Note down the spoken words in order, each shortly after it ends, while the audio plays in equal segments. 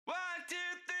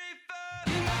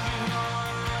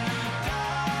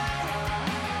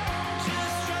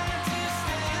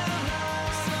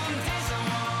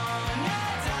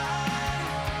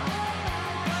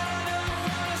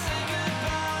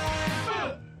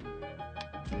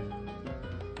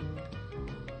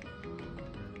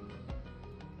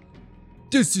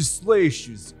This is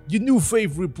Slashes, your new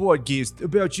favorite podcast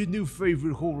about your new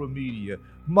favorite horror media.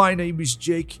 My name is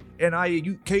Jake, and I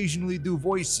occasionally do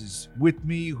voices. With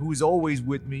me, who's always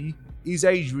with me, is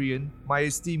Adrian, my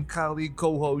esteemed colleague,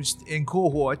 co-host, and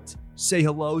cohort. Say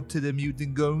hello to the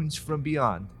mutant goons from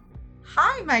beyond.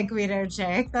 Hi, my Guido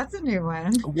Jake. That's a new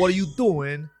one. What are you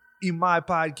doing in my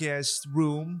podcast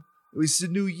room? It's a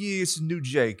new year, it's a new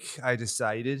Jake, I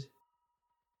decided.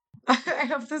 I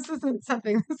hope this isn't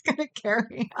something that's going to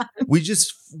carry on.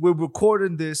 We're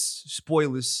recording this,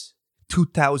 spoilers,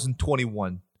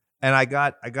 2021. And I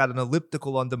got an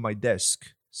elliptical under my desk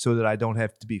so that I don't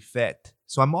have to be fat.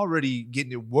 So I'm already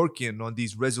getting it working on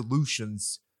these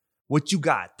resolutions. What you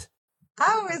got?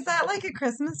 Oh, is that like a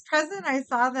Christmas present? I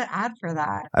saw the ad for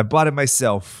that. I bought it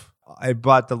myself. I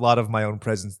bought a lot of my own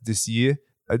presents this year.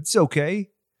 It's okay.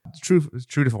 It's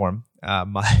true to form.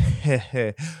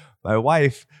 My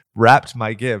wife wrapped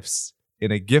my gifts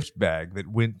in a gift bag that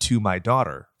went to my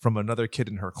daughter from another kid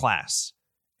in her class.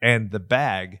 And the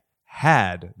bag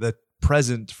had the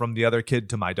present from the other kid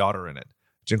to my daughter in it,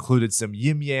 which included some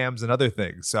yim yams and other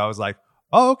things. So I was like,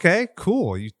 oh, okay,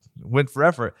 cool. You went for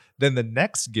effort. Then the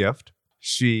next gift,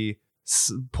 she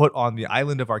put on the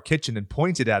island of our kitchen and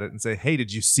pointed at it and said, hey,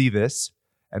 did you see this?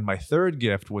 And my third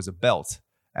gift was a belt.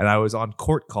 And I was on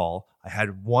court call. I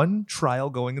had one trial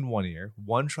going in one ear,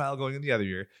 one trial going in the other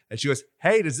ear. And she goes,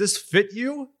 hey, does this fit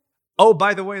you? Oh,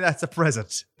 by the way, that's a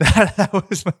present. That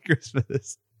was my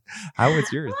Christmas. How was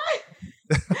yours?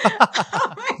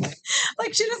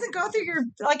 Like, she doesn't go through your,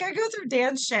 like, I go through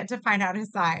Dan's shit to find out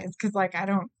his size because, like, I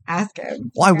don't ask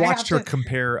him. Well, like, I watched her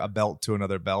compare a belt to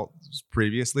another belt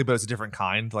previously, but it's a different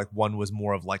kind. Like, one was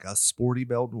more of like a sporty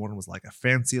belt, one was like a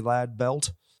fancy lad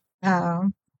belt. Oh.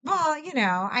 Well, you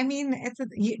know, I mean,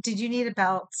 did you need a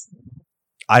belt?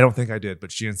 I don't think I did,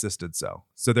 but she insisted so.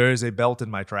 So there is a belt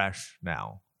in my trash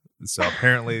now. So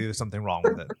apparently there's something wrong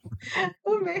with it.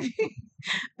 Well,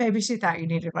 maybe she thought you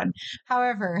needed one.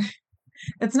 However,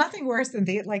 it's nothing worse than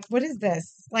what is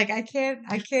this? Like, I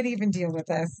can't even deal with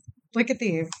this. Look at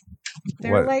these.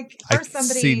 They're like for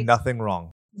somebody. I see nothing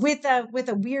wrong. With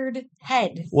a weird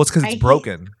head. Well, it's because it's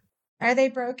broken. Are they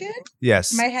broken?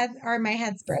 Yes. My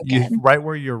head's broken. Right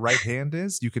where your right hand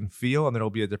is, you can feel, and there'll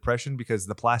be a depression because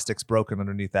the plastic's broken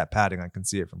underneath that padding. I can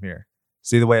see it from here.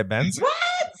 See the way it bends? What?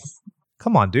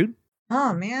 Come on, dude.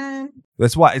 Oh, man.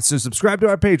 That's why. So subscribe to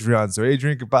our Patreon so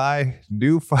Adrian can buy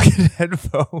new fucking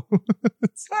headphones.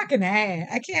 Fucking A.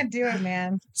 I can't do it,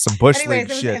 man. Some bush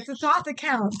league shit. It's a thought that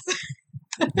counts.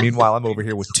 Meanwhile, I'm over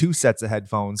here with 2 sets of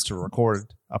headphones to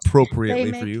record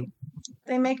appropriately for you.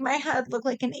 They make my head look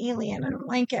like an alien. I don't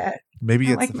like it.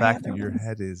 Maybe it's the fact that your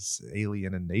head is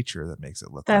alien in nature that makes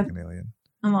it look like an alien.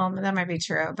 Well, that might be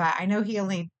true, but I know he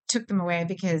only took them away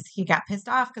because he got pissed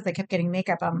off because I kept getting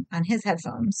makeup on his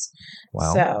headphones.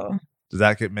 Wow. So does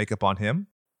that get makeup on him?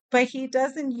 But he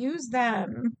doesn't use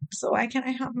them. So why can't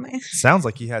I have my... Sounds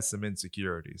like he has some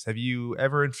insecurities. Have you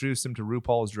ever introduced him to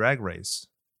RuPaul's Drag Race?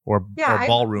 Or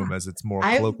ballroom, as it's more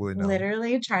colloquially known. I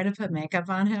literally try to put makeup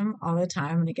on him all the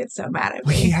time, and he gets so mad at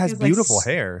me. He has beautiful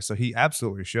hair, so he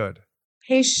absolutely should.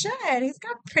 He should. He's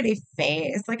got a pretty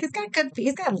face. Like, he's got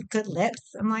good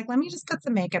lips. I'm like, let me just put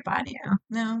some makeup on you.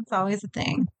 No, it's always a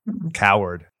thing.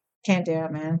 Coward. Can't do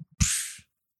it, man.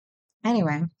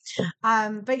 Anyway,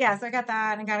 but yeah, so I got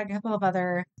that, and I got a couple of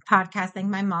other podcast things.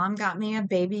 My mom got me a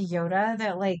baby Yoda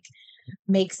that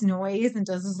makes noise and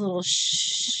does this little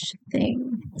shh thing.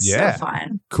 It's so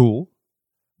fun. Cool.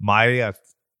 My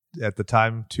at the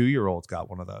time 2-year-olds got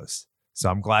one of those. So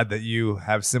I'm glad that you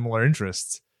have similar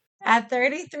interests. At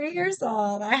 33 years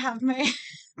old, I have my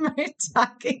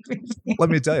talking baby. Let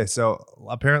me tell you. So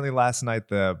apparently last night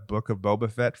the Book of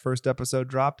Boba Fett first episode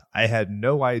dropped. I had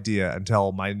no idea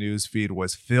until my news feed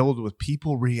was filled with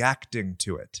people reacting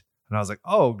to it. And I was like,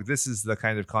 oh, this is the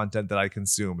kind of content that I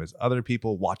consume, is other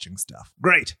people watching stuff.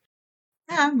 Great.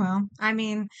 Yeah, well, I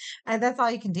mean, that's all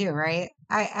you can do, right?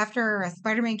 After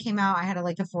Spider-Man came out, I had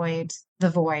to avoid the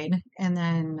void. And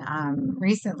then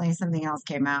recently something else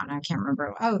came out, and I can't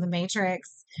remember. Oh, The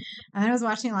Matrix. And then I was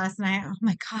watching it last night. Oh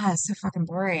my God, it's so fucking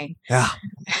boring. Yeah.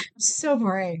 So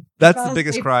boring. That's the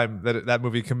biggest crime that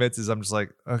movie commits is I'm just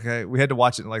like, okay, we had to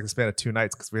watch it in the span of 2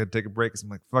 nights because we had to take a break. So I'm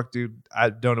like, fuck, dude, I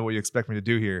don't know what you expect me to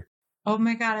do here. Oh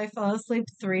my God, I fell asleep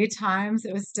 3 times.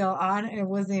 It was still on. It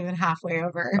wasn't even halfway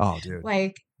over. Oh, dude.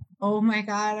 Oh my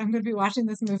God, I'm going to be watching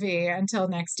this movie until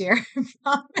next year. I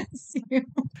promise you.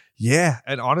 Yeah.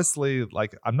 And honestly,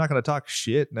 I'm not going to talk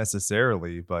shit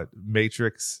necessarily, but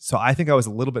Matrix. So I think I was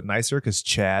a little bit nicer because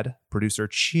producer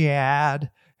Chad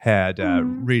had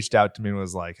reached out to me and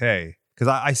was like, hey, because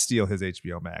I steal his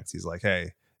HBO Max. He's like,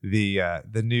 hey,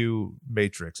 the new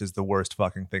Matrix is the worst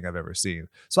fucking thing I've ever seen.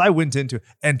 So I went into,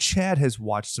 and Chad has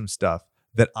watched some stuff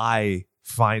that I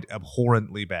find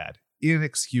abhorrently bad,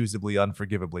 inexcusably,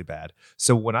 unforgivably bad.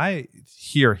 So when I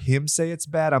hear him say it's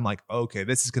bad, I'm like, okay,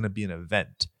 this is going to be an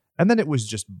event. And then it was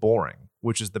just boring,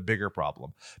 which is the bigger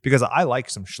problem, because I like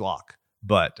some schlock.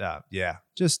 But yeah,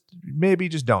 just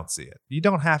don't see it. You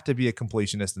don't have to be a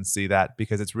completionist and see that,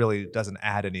 because it really doesn't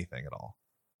add anything at all.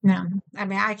 No, I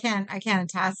mean, I can't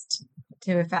attest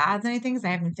to if it adds anything because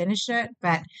I haven't finished it,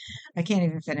 but I can't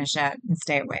even finish it and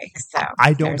stay awake. So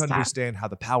I don't understand how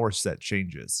the power set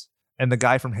changes. And the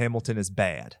guy from Hamilton is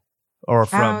bad, or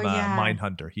from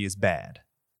Mindhunter, he is bad.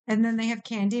 And then they have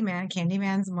Candyman.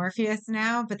 Candyman's Morpheus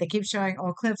now, but they keep showing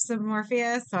old clips of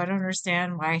Morpheus, so I don't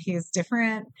understand why he's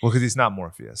different. Well, because he's not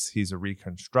Morpheus. He's a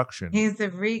reconstruction. He's a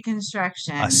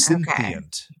reconstruction. A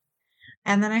synthiant. Okay.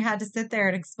 And then I had to sit there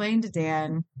and explain to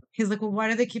Dan. He's like, well, why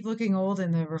do they keep looking old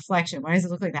in the reflection? Why does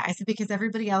it look like that? I said, because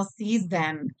everybody else sees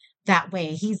them that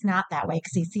way. He's not that way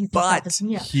because he sees himself as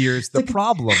me. Here's the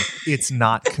problem. It's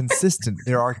not consistent.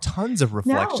 There are tons of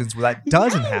reflections where that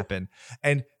doesn't happen.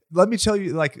 And let me tell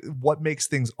you, like, what makes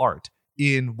things art.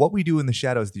 In What We Do in the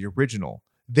Shadows, the original,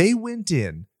 they went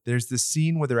in. There's this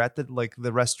scene where they're at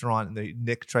the restaurant and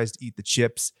Nick tries to eat the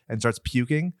chips and starts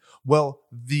puking. Well,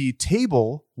 the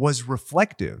table was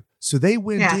reflective. So they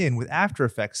went in with After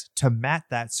Effects to matte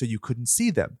that so you couldn't see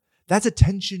them. That's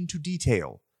attention to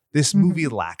detail. This movie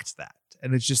lacked that.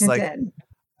 And it's just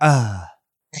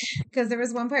because there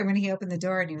was one point when he opened the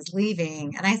door and he was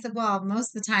leaving, and I said, well,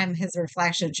 most of the time his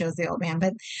reflection shows the old man,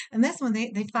 but in this one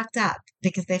they fucked up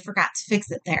because they forgot to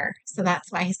fix it there, so that's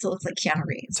why he still looks like Keanu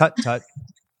Reeves. Tut.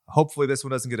 Hopefully this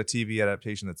one doesn't get a TV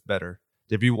adaptation that's better.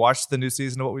 Have you watched the new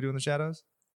season of What We Do in the Shadows?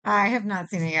 I have not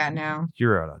seen it yet. No.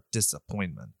 You're a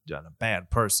disappointment. You're a bad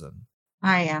person.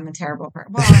 I am a terrible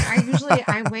person. Well,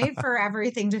 I wait for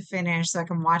everything to finish so I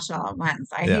can watch it all at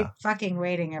once. I hate fucking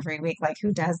waiting every week. Like,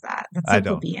 who does that? That's I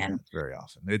don't very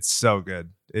often. It's so good.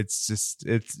 It's just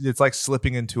it's like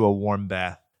slipping into a warm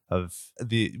bath of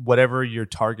whatever your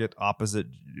target opposite,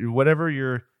 whatever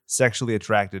you're sexually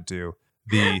attracted to,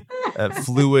 the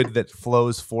fluid that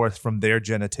flows forth from their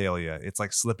genitalia. It's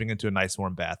like slipping into a nice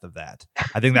warm bath of that.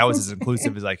 I think that was as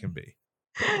inclusive as I can be.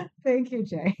 Thank you,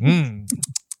 Jay.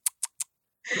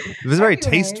 It was very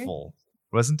tasteful,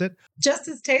 wasn't it? Just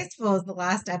as tasteful as the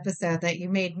last episode that you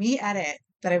made me edit,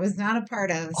 that I was not a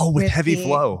part of. Oh, with Heavy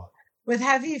Flow. With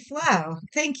Heavy Flow.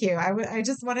 Thank you. I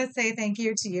just want to say thank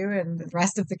you to you and the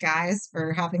rest of the guys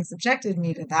for having subjected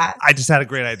me to that. I just had a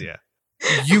great idea.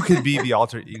 You could be the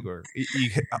alter ego.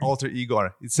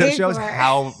 Igor. It shows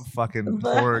how fucking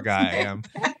poor guy I am.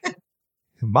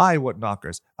 My what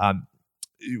knockers.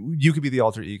 You could be the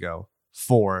alter ego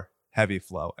for Heavy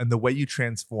Flow, and the way you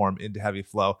transform into Heavy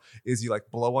Flow is you like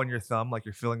blow on your thumb like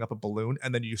you're filling up a balloon,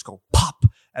 and then you just go pop,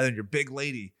 and then you're big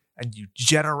lady, and you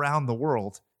jet around the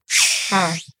world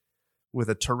with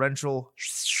a torrential.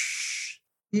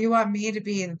 You want me to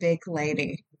be the big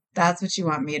lady? That's what you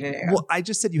want me to do. Well, I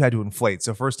just said you had to inflate.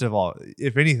 So first of all,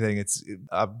 if anything, it's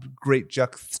a great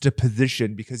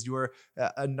juxtaposition because you are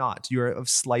a knot. You're of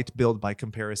slight build by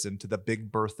comparison to the Big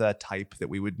Bertha type that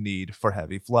we would need for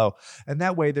Heavy Flow. And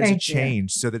that way there's a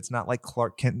change so that it's not like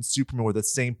Clark Kent and Superman were the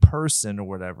same person or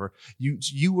whatever.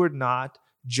 You were not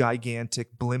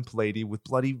gigantic blimp lady with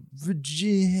bloody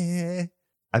vagina.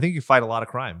 I think you fight a lot of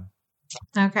crime.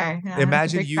 Okay. Yeah,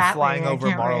 imagine you flying over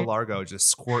Mar-a-Lago, just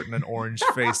squirting an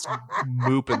orange-faced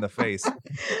moop in the face.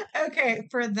 Okay,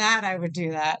 for that I would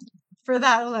do that. For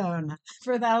that alone,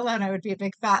 I would be a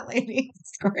big fat lady.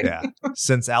 Yeah.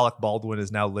 Since Alec Baldwin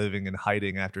is now living and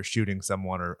hiding after shooting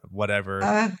someone or whatever,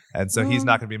 and so he's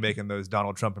not going to be making those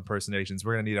Donald Trump impersonations.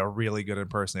 We're going to need a really good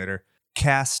impersonator.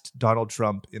 Cast Donald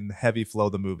Trump in Heavy Flow,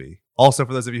 the movie. Also,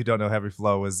 for those of you who don't know, Heavy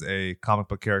Flow is a comic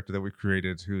book character that we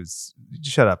created who's...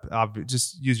 Shut up.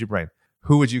 Just use your brain.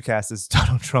 Who would you cast as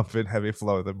Donald Trump in Heavy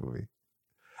Flow, the movie?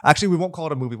 Actually, we won't call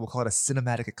it a movie. We'll call it a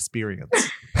cinematic experience.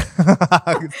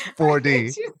 4D. I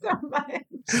hate you so much.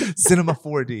 Cinema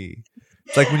 4D.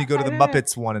 It's like when you go to the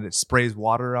Muppets one and it sprays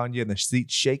water on you and the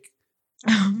seats shake.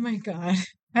 Oh, my God.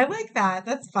 I like that.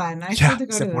 That's fun. I yeah, to go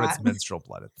except to when that. It's menstrual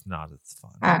blood. It's not. It's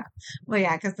fun. Well,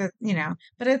 yeah, because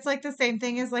but it's like the same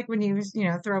thing as like when you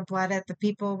throw blood at the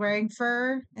people wearing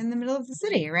fur in the middle of the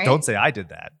city, right? Don't say I did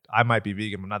that. I might be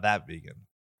vegan, but I'm not that vegan.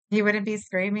 You wouldn't be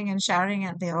screaming and shouting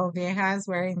at the old viejas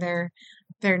wearing their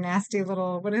nasty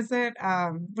little, what is it?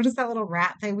 What is that little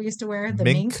rat they used to wear? The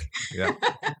mink? Yeah.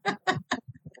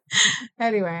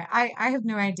 Anyway, I have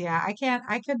no idea.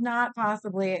 I could not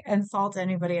possibly insult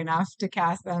anybody enough to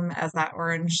cast them as that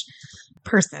orange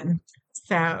person.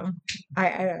 So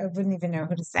I wouldn't even know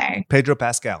who to say. Pedro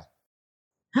Pascal.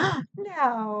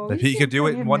 No, If you he could can't do put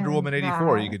it in him Wonder in Woman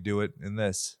 84, you that. could do it in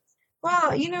this.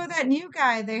 Well, that new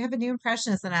guy, they have a new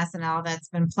impressionist on SNL that's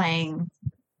been playing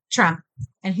Trump,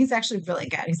 and he's actually really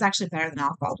good. He's actually better than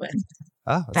Alec Baldwin.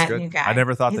 Oh, that's That good. new guy. I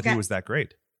never thought He's that he got. was that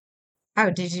great. Oh,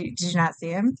 did you not see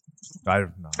him? I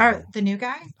don't know. Or the new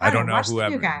guy? I don't know Watch the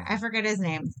whoever. new guy. I forget his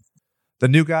name. The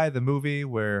new guy, the movie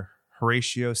where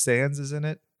Horatio Sands is in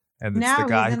it, and it's the No,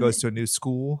 guy he's who in goes to a new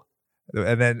school,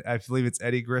 and then I believe it's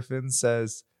Eddie Griffin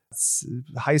says,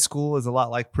 "High school is a lot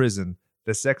like prison.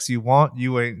 The sex you want,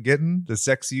 you ain't getting. The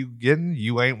sex you getting,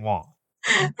 you ain't want."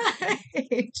 I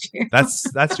hate you.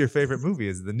 That's your favorite movie,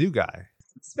 is The New Guy.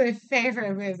 It's my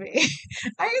favorite movie.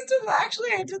 I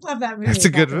did love that movie. It's a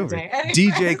good back in the movie. day. Anyway, DJ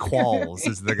it's a good Qualls movie.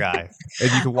 is the guy,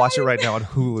 and you can watch it right now on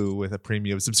Hulu with a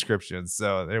premium subscription.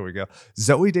 So there we go.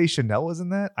 Zoe Deschanel was in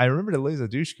that. I remember Eliza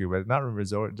Dushku, but I did not remember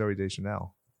Zoe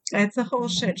Deschanel. It's a whole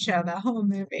shit show, that whole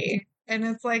movie. And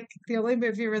it's like the only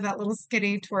movie where that little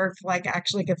skinny twerp like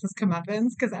actually gets his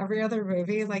comeuppance, because every other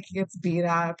movie, like he gets beat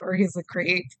up or he's a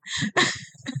creep.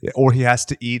 Yeah, or he has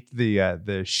to eat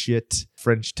the shit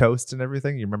French toast and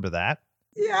everything. You remember that?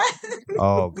 Yeah.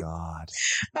 Oh God!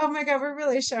 Oh my God, we're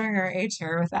really showing our age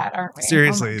here with that, aren't we?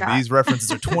 Seriously, Oh my God. these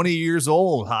references are 20 years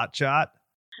old. Hot shot.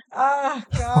 Oh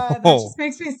God, that just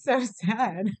makes me so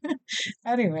sad.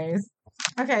 Anyways.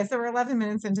 Okay, so we're 11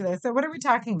 minutes into this. So what are we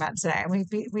talking about today? We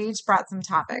each brought some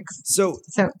topics. So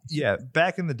So yeah,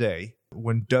 back in the day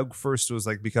when Doug first was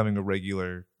like becoming a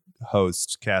regular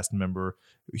host, cast member,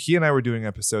 he and I were doing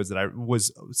episodes that I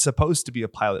was supposed to be a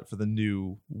pilot for the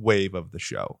new wave of the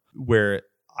show, where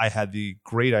I had the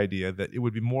great idea that it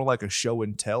would be more like a show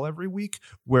and tell every week,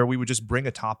 where we would just bring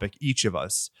a topic, each of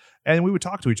us, and we would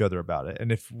talk to each other about it.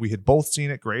 And if we had both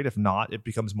seen it, great. If not, it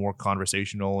becomes more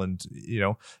conversational. And,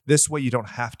 this way you don't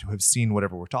have to have seen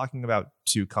whatever we're talking about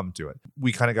to come to it.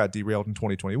 We kind of got derailed in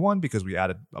 2021 because we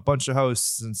added a bunch of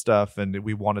hosts and stuff, and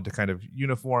we wanted to kind of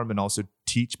uniform and also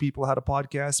teach people how to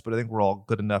podcast. But I think we're all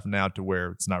good enough now to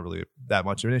where it's not really that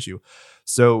much of an issue.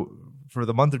 So for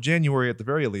the month of January, at the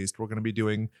very least, we're going to be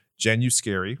doing Gen You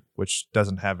Scary, which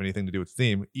doesn't have anything to do with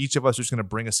theme. Each of us is going to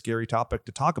bring a scary topic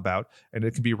to talk about, and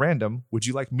it can be random. Would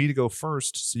you like me to go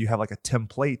first so you have like a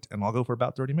template, and I'll go for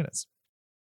about 30 minutes?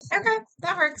 okay,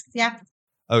 that works. Yeah.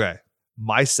 Okay.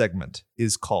 My segment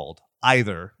is called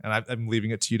either, and I'm leaving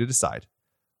it to you to decide,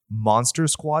 Monster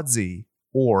Squad Z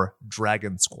or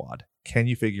Dragon Squad. Can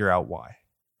you figure out why?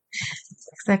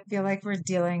 Because I feel like we're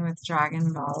dealing with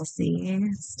Dragon Ball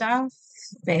Z stuff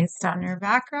based on your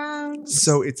background.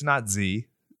 So it's not Z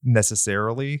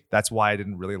necessarily. That's why I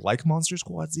didn't really like Monster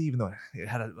Squad Z, even though it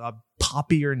had a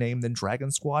poppier name than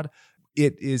Dragon Squad.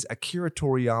 It is Akira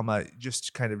Toriyama,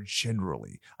 just kind of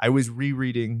generally. I was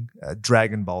rereading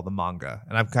Dragon Ball, the manga,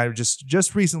 and I'm kind of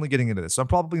just recently getting into this. So I'm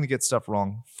probably going to get stuff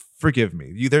wrong. Forgive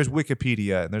me. There's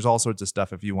Wikipedia and there's all sorts of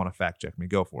stuff. If you want to fact check me,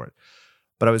 go for it.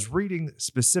 But I was reading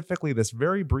specifically this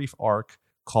very brief arc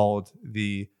called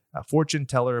the Fortune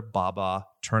Teller Baba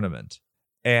Tournament.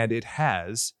 And it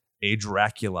has a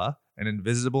Dracula, an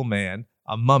invisible man,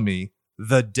 a mummy,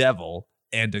 the devil,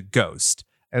 and a ghost.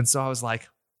 And so I was like,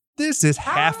 this is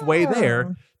halfway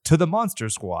there to the Monster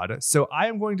Squad. So I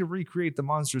am going to recreate the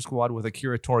Monster Squad with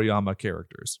Akira Toriyama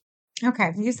characters.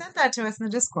 Okay, you sent that to us in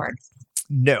the Discord.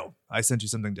 No, I sent you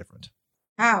something different.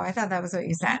 Oh, I thought that was what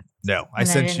you sent. No, I And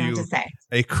sent didn't know you what to say.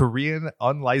 a Korean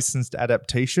unlicensed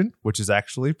adaptation, which is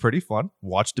actually pretty fun.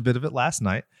 Watched a bit of it last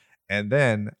night. And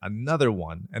then another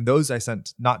one. And those I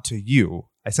sent not to you.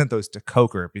 I sent those to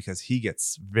Coker because he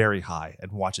gets very high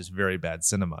and watches very bad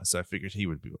cinema. So I figured he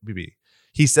would be.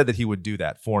 He said that he would do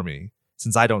that for me.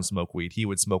 Since I don't smoke weed, he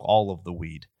would smoke all of the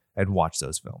weed and watch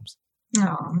those films.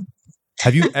 Oh,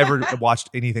 Have you ever watched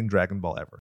anything Dragon Ball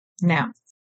ever? no.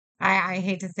 I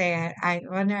hate to say it.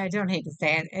 No, I don't hate to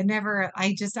say it.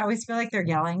 I just always feel like they're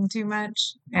yelling too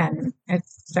much and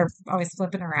they're always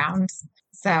flipping around.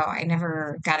 So I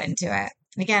never got into it.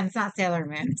 Again, it's not Sailor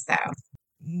Moon, so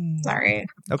sorry.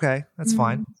 Okay, that's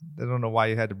fine. I don't know why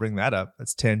you had to bring that up.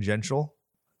 That's tangential.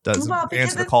 Doesn't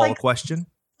answer the call to question.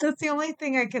 That's the only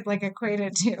thing I could equate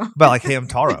it to. But like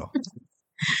Hamtaro.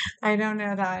 I don't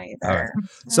know that either. Right.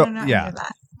 So, I don't know yeah. any of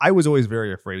that. I was always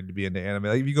very afraid to be into anime.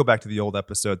 Like if you go back to the old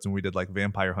episodes when we did like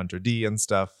Vampire Hunter D and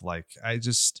stuff, like I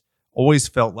just always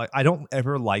felt like I don't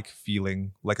ever like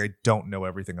feeling like I don't know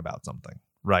everything about something,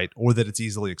 right? Or that it's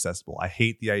easily accessible. I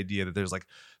hate the idea that there's like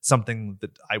something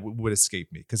that would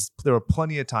escape me, because there were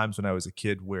plenty of times when I was a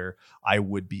kid where I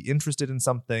would be interested in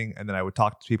something and then I would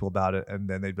talk to people about it and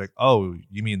then they'd be like, oh,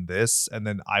 you mean this? And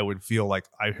then I would feel like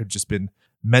I had just been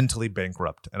mentally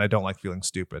bankrupt and I don't like feeling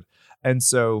stupid. And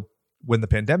so when the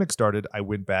pandemic started, I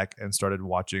went back and started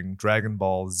watching Dragon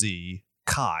Ball Z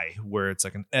Kai, where it's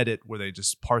like an edit where they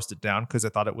just parsed it down because I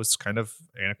thought it was kind of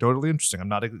anecdotally interesting. I'm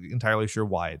not entirely sure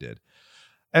why I did.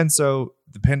 And so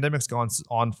the pandemic's gone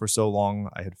on for so long.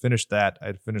 I had finished that. I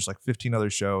had finished like 15 other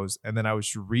shows. And then I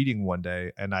was reading one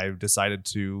day and I decided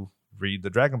to read the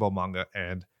Dragon Ball manga.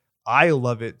 And I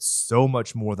love it so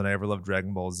much more than I ever loved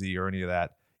Dragon Ball Z or any of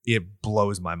that. It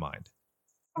blows my mind.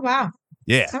 Oh, wow.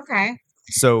 Yeah. Okay.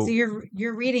 So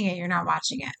you're reading it, you're not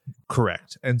watching it.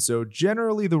 Correct. And so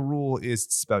generally the rule is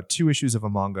it's about 2 issues of a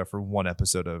manga for 1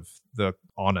 episode of the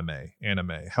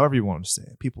anime, however you want to say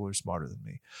it. People are smarter than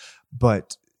me.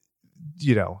 But,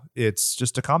 it's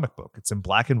just a comic book. It's in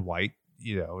black and white.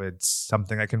 It's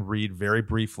something I can read very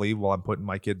briefly while I'm putting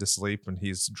my kid to sleep and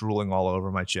he's drooling all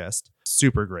over my chest.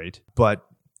 Super great. But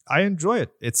I enjoy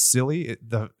it. It's silly.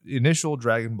 The initial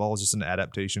Dragon Ball is just an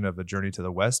adaptation of A Journey to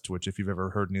the West, which if you've ever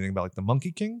heard anything about like the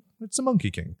Monkey King, it's a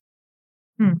Monkey King.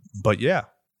 But yeah,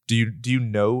 do you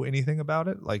know anything about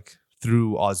it? Like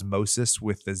through osmosis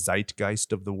with the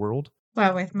zeitgeist of the world?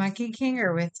 But with Monkey King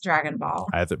or with Dragon Ball?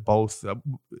 Either both.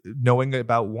 Knowing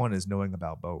about one is knowing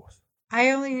about both.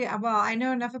 I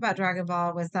know enough about Dragon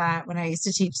Ball was that when I used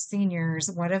to teach seniors,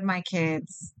 one of my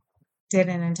kids did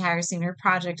an entire senior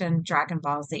project on Dragon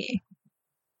Ball Z.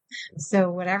 So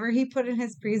whatever he put in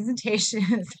his presentation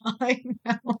is all I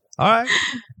know. All right.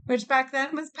 Which back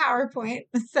then was PowerPoint.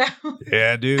 So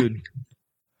yeah, dude.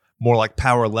 More like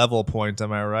power level point,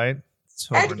 am I right?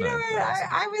 And you know what?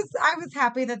 I was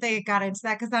happy that they got into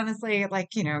that because honestly,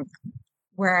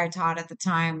 where I taught at the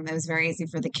time, it was very easy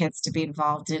for the kids to be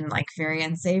involved in like very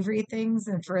unsavory things.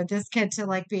 And for this kid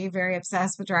to be very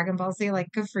obsessed with Dragon Ball Z,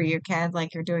 good for you, kid.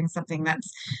 You're doing something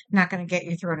that's not going to get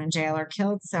you thrown in jail or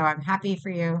killed. So I'm happy for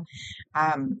you.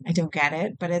 I don't get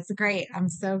it, but it's great. I'm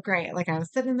so great. I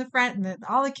was sitting in the front and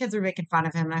all the kids were making fun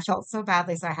of him and I felt so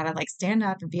badly. So I had to stand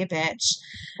up and be a bitch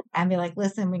and be like,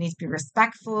 listen, we need to be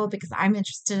respectful because I'm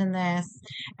interested in this.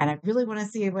 And I really want to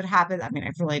see what happens. I mean,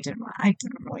 I didn't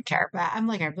really care, but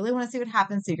I really want to see what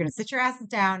happens. So you're going to sit your asses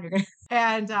down.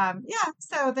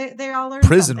 So they all learned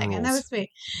prison something. rules. And that was sweet.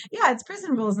 Yeah, it's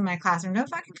prison rules in my classroom. No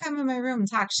fucking come in my room and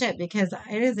talk shit because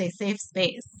it is a safe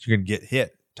space. You're going to get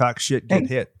hit. Talk shit, get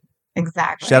hit.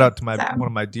 Exactly. Shout out to one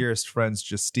of my dearest friends,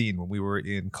 Justine. When we were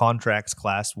in contracts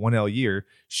class 1L year,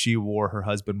 she wore her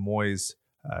husband Moy's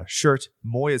shirt.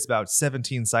 Moy is about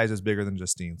 17 sizes bigger than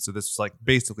Justine. So this was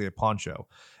basically a poncho.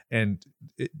 And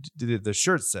the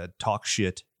shirt said, talk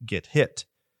shit, get hit.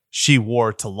 She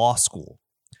wore to law school.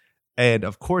 And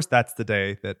of course, that's the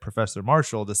day that Professor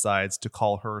Marshall decides to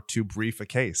call her to brief a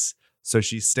case. So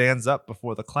she stands up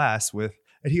before the class and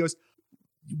he goes,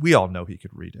 we all know he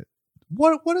could read it.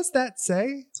 What does that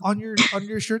say on your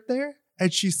shirt there?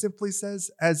 And she simply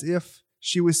says, as if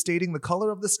she was stating the color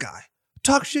of the sky,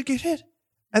 talk shit, get hit,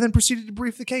 and then proceeded to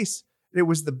brief the case. It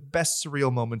was the best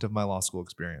surreal moment of my law school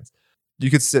experience. You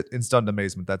could sit in stunned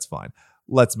amazement. That's fine.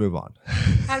 Let's move on.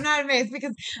 I'm not amazed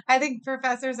because I think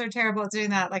professors are terrible at doing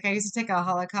that. I used to take a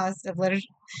Holocaust of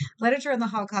literature in the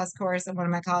Holocaust course in one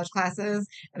of my college classes,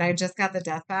 and I just got the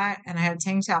death bat, and I had a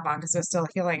tank top on because it was still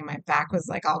healing, and my back was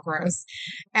all gross.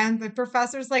 And the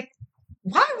professor's like,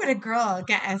 why would a girl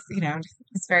get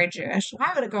it's very Jewish.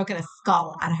 Why would a girl get a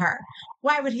skull on her?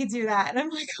 Why would he do that? And I'm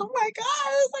like, oh my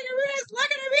God, it's everybody's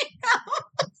looking at me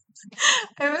now.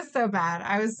 It was so bad.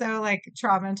 I was so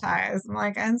traumatized.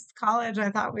 In college, I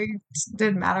thought we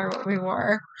didn't matter what we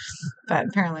wore, but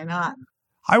apparently not.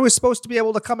 I was supposed to be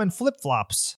able to come in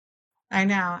flip-flops. I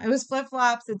know. It was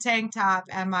flip-flops, a tank top,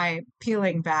 and my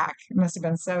peeling back. It must have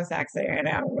been so sexy. I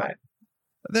know, but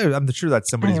I'm sure that's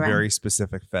somebody's very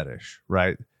specific fetish,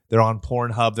 right? They're on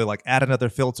Pornhub. They're like, add another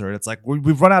filter. And it's like,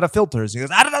 we've run out of filters. And he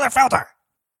goes, add another filter.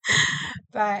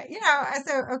 But,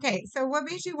 so what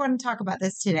made you want to talk about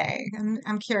this today?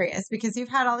 I'm curious because you've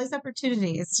had all these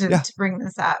opportunities to bring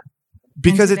this up.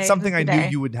 Because it's something I knew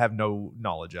you would have no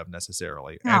knowledge of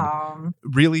necessarily. And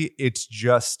really, it's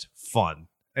just fun.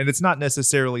 And it's not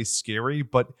necessarily scary,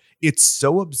 but it's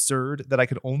so absurd that I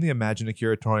could only imagine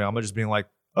Akira Toriyama just being like,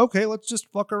 okay, let's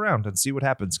just fuck around and see what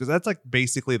happens. Because that's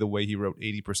basically the way he wrote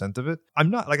 80% of it. I'm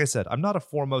not a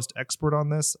foremost expert on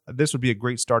this. This would be a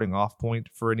great starting off point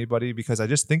for anybody because I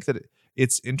just think that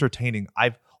it's entertaining.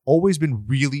 I've always been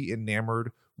really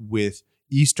enamored with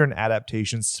Eastern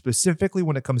adaptations, specifically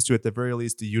when it comes to, at the very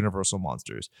least, the Universal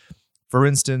monsters. For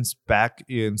instance, back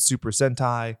in Super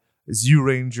Sentai,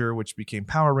 Zyuranger, which became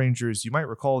Power Rangers. You might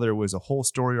recall there was a whole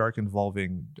story arc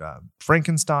involving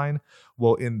Frankenstein.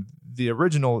 Well, in the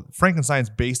original, Frankenstein's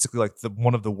basically like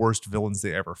one of the worst villains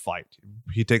they ever fight.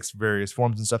 He takes various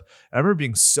forms and stuff. And I remember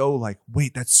being so like,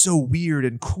 wait, that's so weird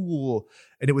and cool.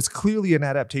 And it was clearly an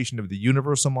adaptation of the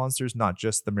Universal monsters, not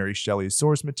just the Mary Shelley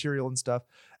source material and stuff.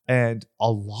 And a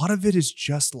lot of it is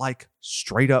just like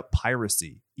straight up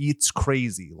piracy. It's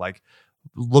crazy. Like,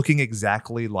 looking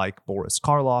exactly like Boris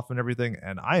Karloff and everything,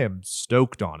 and I am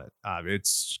stoked on it.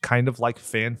 It's kind of like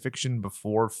fan fiction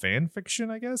before fan fiction,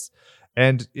 I guess.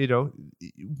 And,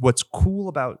 what's cool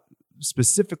about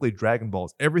specifically Dragon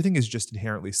Balls, everything is just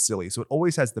inherently silly. So it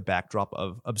always has the backdrop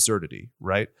of absurdity,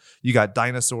 right? You got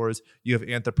dinosaurs, you have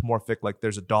anthropomorphic, like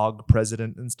there's a dog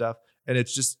president and stuff. And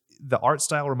it's just, the art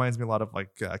style reminds me a lot of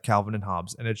like Calvin and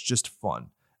Hobbes, and it's just fun.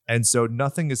 And so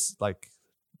nothing is like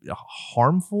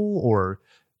harmful or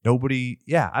nobody.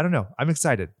 Yeah, I don't know. I'm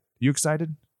excited. You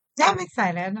excited? Yeah, I'm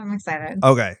excited.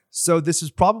 Okay, so this is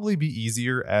probably be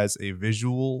easier as a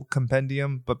visual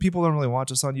compendium, but people don't really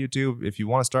watch us on YouTube. If you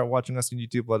want to start watching us on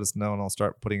YouTube, let us know and I'll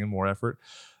start putting in more effort.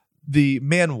 The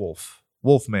man-wolf,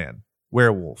 wolfman,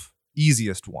 werewolf,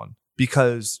 easiest one,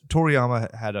 because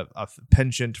Toriyama had a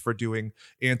penchant for doing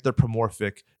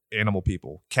anthropomorphic animal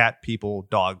people, cat people,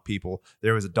 dog people.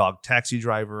 There was a dog taxi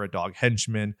driver, a dog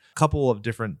henchman, a couple of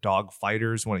different dog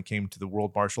fighters when it came to the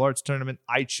World Martial Arts Tournament.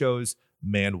 I chose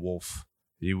Man-Wolf.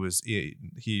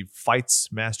 He fights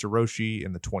Master Roshi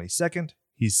in the 22nd.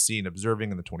 He's seen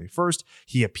observing in the 21st.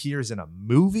 He appears in a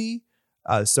movie.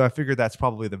 So I figured that's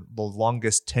probably the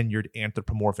longest tenured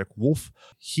anthropomorphic wolf.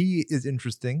 He is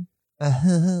interesting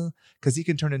because he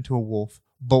can turn into a wolf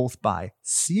both by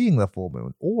seeing the full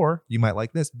moon, or you might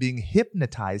like this, being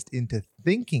hypnotized into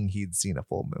thinking he'd seen a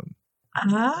full moon.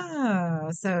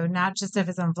 Oh, so not just of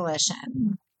his own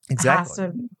volition. Exactly.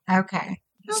 Okay.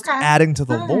 Just adding to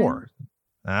the lore.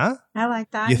 Huh? I like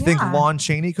that. You think Lon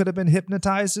Chaney could have been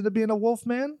hypnotized into being a wolf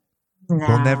man? No,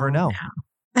 we'll never know.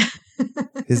 No.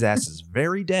 His ass is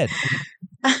very dead.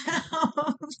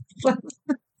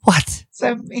 What?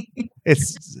 So mean.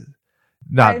 It's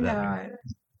not I know that. it.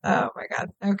 Oh my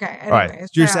god. Okay. Anyway, all right. So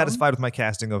you're satisfied with my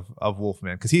casting of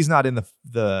Wolfman, because he's not in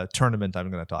the tournament I'm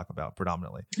going to talk about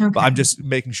predominantly. Okay. But I'm just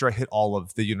making sure I hit all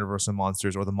of the Universal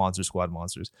monsters or the Monster Squad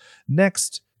monsters.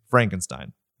 Next,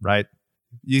 Frankenstein, right?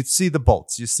 You see the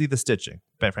bolts, you see the stitching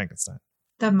by Frankenstein.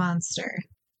 The monster.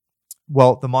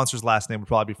 Well, the monster's last name would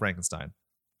probably be Frankenstein.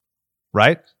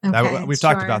 Right? Okay, we've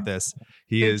talked about this.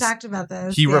 We've talked about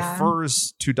this. He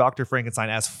refers to Dr. Frankenstein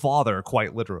as father,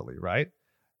 quite literally, right?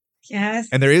 Yes.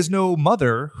 And there is no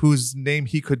mother whose name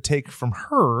he could take from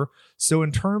her. So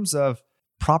in terms of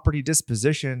property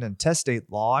disposition and testate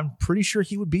law, I'm pretty sure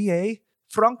he would be a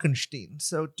Frankenstein.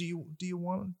 So do you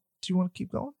want to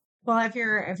keep going? Well,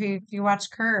 if you watch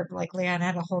Curb, like Leon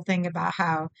had a whole thing about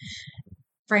how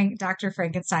Dr.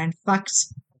 Frankenstein fucked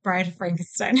Bride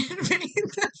Frankenstein and made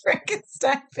the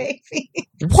Frankenstein baby.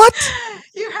 What?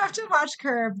 You have to watch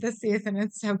Curb this season.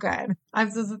 It's so good.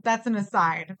 That's an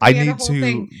aside. I need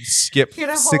to skip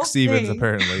 6 seasons,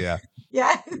 apparently. Yeah.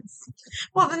 Yes.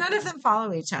 Well, then none of them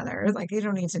follow each other. Like, you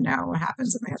don't need to know what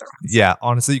happens in the other ones. Yeah.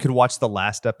 Honestly, you could watch the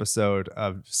last episode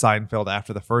of Seinfeld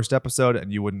after the first episode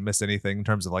and you wouldn't miss anything in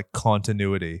terms of like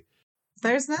continuity.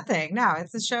 There's nothing. No,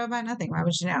 it's a show about nothing. Why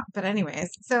would you know? But anyways,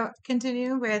 so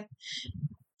continue with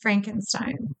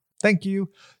Frankenstein. Thank you.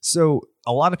 So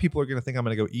a lot of people are going to think I'm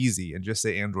going to go easy and just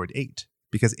say Android 8,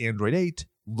 because Android 8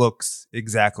 looks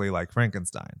exactly like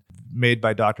Frankenstein. Made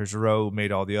by Dr. Gero,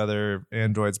 made all the other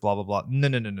androids, blah, blah, blah.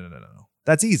 No.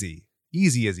 That's easy.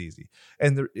 Easy is easy.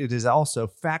 And it is also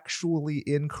factually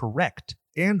incorrect.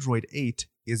 Android 8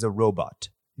 is a robot.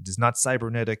 It is not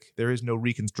cybernetic. There is no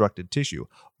reconstructed tissue.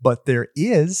 But there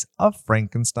is a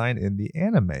Frankenstein in the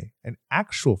anime, an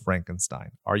actual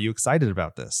Frankenstein. Are you excited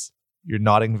about this? You're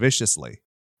nodding viciously.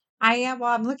 I am.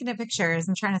 Well, I'm looking at pictures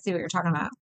and trying to see what you're talking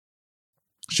about.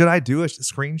 Should I do a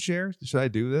screen share? Should I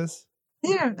do this?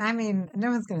 Yeah, I mean,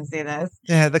 no one's going to see this.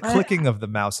 Yeah, the clicking of the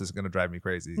mouse is going to drive me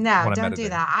crazy. No, don't do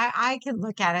that. I can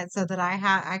look at it so that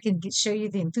I can show you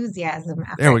the enthusiasm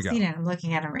after there we I've go. seen it. I'm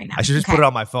looking at it right now. I should just put it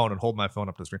on my phone and hold my phone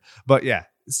up to the screen. But yeah,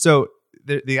 so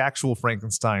the actual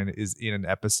Frankenstein is in an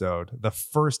episode, the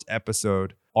first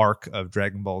episode arc of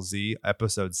Dragon Ball Z,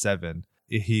 episode 7.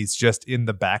 He's just in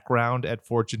the background at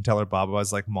Fortune Teller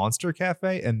Baba's like Monster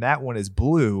Cafe, and that one is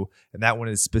blue, and that one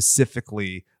is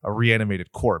specifically a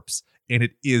reanimated corpse. And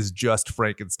it is just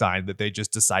Frankenstein that they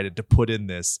just decided to put in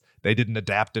this. They didn't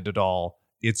adapt it at all.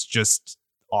 It's just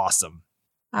awesome.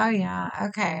 Oh, yeah.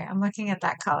 Okay. I'm looking at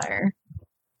that color.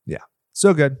 Yeah.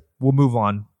 So good. We'll move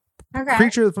on. Okay.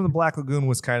 Creature from the Black Lagoon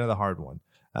was kind of the hard one.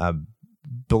 Um,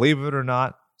 believe it or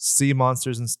not, sea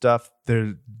monsters and stuff,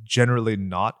 they're generally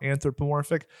not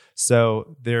anthropomorphic.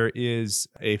 So there is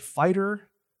a fighter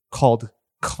called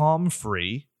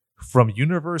Comfrey from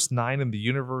Universe 9 and the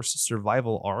Universe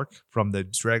Survival Arc from the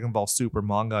Dragon Ball Super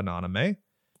manga and anime,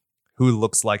 who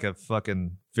looks like a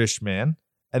fucking fish man.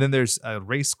 And then there's a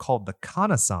race called the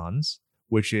Kanasans,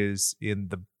 which is in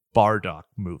the Bardock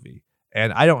movie.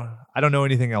 And I don't know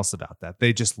anything else about that.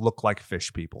 They just look like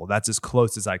fish people. That's as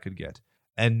close as I could get.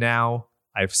 And now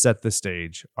I've set the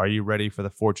stage. Are you ready for the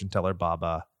Fortune Teller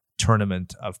Baba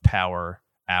Tournament of Power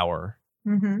Hour?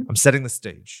 Mm-hmm. I'm setting the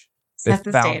stage. Set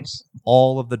They the found stage.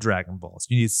 all of the Dragon Balls.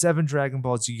 You need 7 Dragon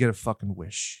Balls. You get a fucking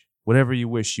wish. Whatever you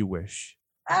wish, you wish.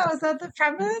 Oh, is that the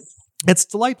premise? It's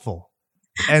delightful.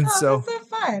 And Oh, so, that's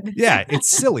so fun. yeah, it's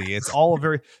silly. It's all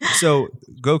very. So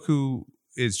Goku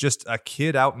is just a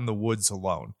kid out in the woods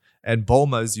alone. And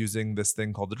Bulma is using this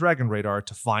thing called the Dragon Radar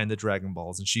to find the Dragon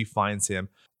Balls. And she finds him.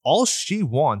 All she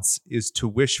wants is to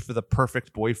wish for the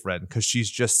perfect boyfriend because she's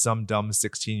just some dumb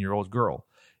 16-year-old girl.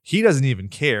 He doesn't even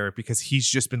care because he's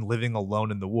just been living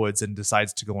alone in the woods and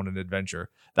decides to go on an adventure.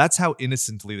 That's how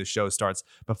innocently the show starts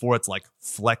before it's like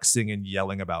flexing and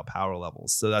yelling about power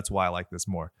levels. So that's why I like this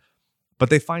more. But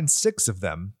they find 6 of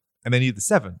them and they need the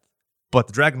 7th. But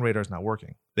the Dragon Radar is not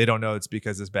working. They don't know it's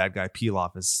because this bad guy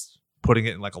Pilaf is putting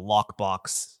it in like a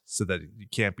lockbox so that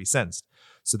it can't be sensed.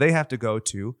 So they have to go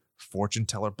to Fortune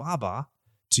Teller Baba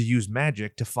to use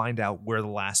magic to find out where the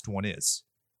last one is.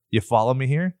 You follow me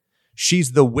here?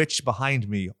 She's the witch behind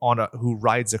me who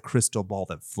rides a crystal ball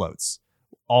that floats.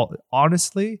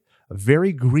 Honestly, a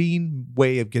very green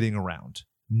way of getting around.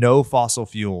 No fossil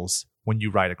fuels when you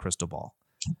ride a crystal ball.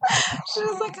 She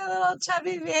was like a little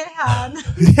chubby vieja.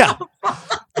 Yeah.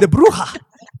 The bruja.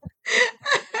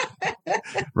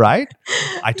 Right?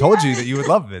 I told you that you would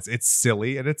love this. It's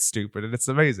silly and it's stupid and it's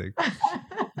amazing.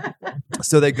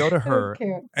 So they go to her,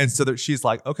 and so that she's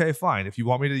like, okay, fine. If you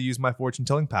want me to use my fortune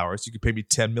telling powers, you could pay me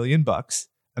 $10 million.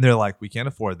 And they're like, we can't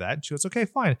afford that. And she goes, okay,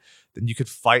 fine. Then you could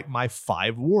fight my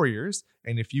 5 warriors.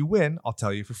 And if you win, I'll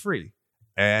tell you for free.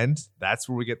 And that's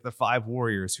where we get the 5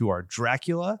 warriors who are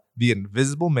Dracula, the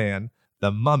Invisible Man,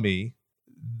 the Mummy,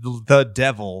 the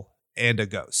Devil, and a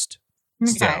ghost.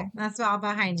 Okay, So, that's all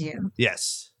behind you.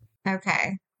 yes.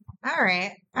 Okay. All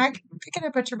right. I'm picking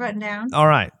up what you're putting down. All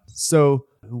right. So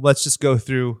let's just go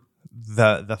through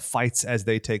the fights as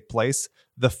they take place.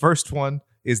 The first one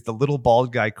is the little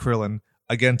bald guy Krillin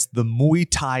against the Muay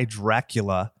Thai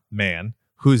Dracula man,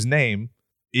 whose name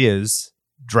is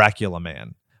Dracula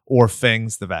Man or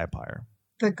Fangs the Vampire.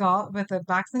 The golf with the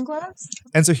boxing gloves?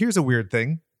 And so here's a weird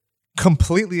thing.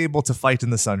 Completely able to fight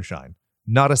in the sunshine.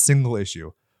 Not a single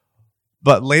issue.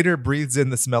 But later breathes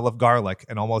in the smell of garlic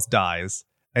and almost dies.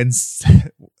 And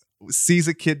sees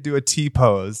a kid do a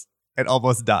T-pose and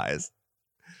almost dies.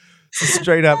 So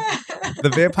straight up, the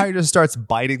vampire just starts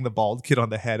biting the bald kid on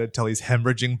the head until he's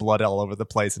hemorrhaging blood all over the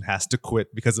place and has to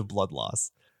quit because of blood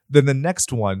loss. Then the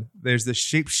next one, there's this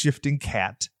shape-shifting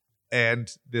cat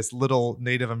and this little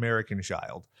Native American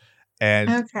child. And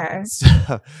Okay.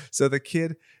 so the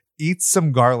kid eats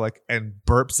some garlic and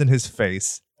burps in his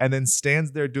face and then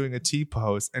stands there doing a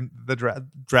T-pose. And the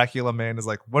Dracula man is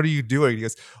like, what are you doing? He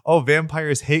goes, oh,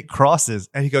 vampires hate crosses.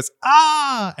 And he goes,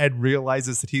 ah, and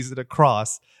realizes that he's at a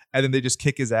cross. And then they just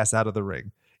kick his ass out of the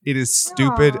ring. It is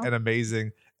stupid and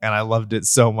amazing. And I loved it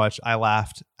so much. I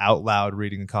laughed out loud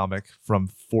reading a comic from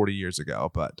 40 years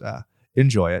ago, but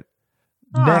enjoy it.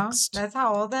 Aw, Next. That's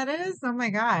how old that is? Oh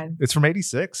my God. It's from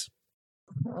 86.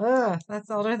 Ugh, that's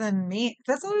older than me.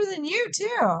 That's older than you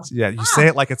too. Yeah, you say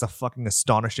it like it's a fucking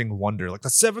astonishing wonder. Like the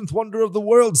 7th wonder of the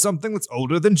world, something that's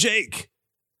older than Jake.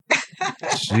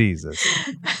 Jesus.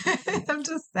 I'm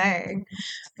just saying.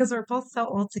 Because we're both so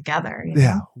old together. You know?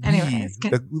 Yeah. Anyways.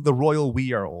 The royal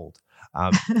we are old.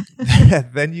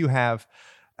 Then you have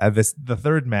the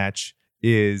third match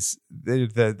is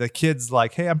the kid's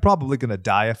like, hey, I'm probably going to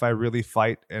die if I really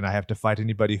fight. And I have to fight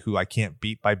anybody who I can't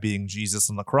beat by being Jesus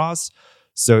on the cross.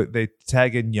 So they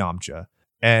tag in Yamcha.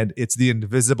 And it's the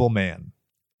Invisible Man.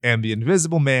 And the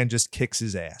Invisible Man just kicks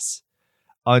his ass.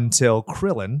 Until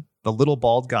Krillin, the little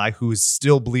bald guy who's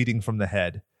still bleeding from the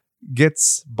head,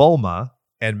 gets Bulma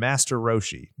and Master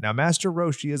Roshi. Now, Master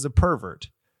Roshi is a pervert.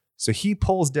 So he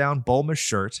pulls down Bulma's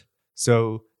shirt.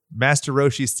 So Master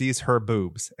Roshi sees her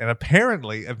boobs. And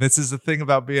apparently, if this is the thing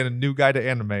about being a new guy to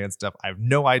anime and stuff, I have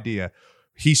no idea.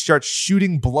 He starts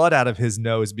shooting blood out of his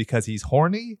nose because he's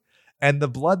horny. And the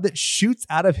blood that shoots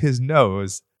out of his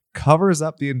nose covers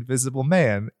up the Invisible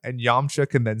Man. And Yamcha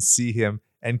can then see him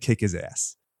and kick his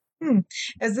ass. Hmm.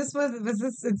 Was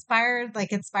this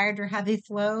inspired your heavy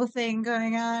flow thing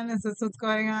going on? Is this what's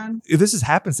going on? This is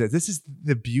happenstance. This is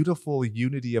the beautiful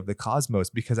unity of the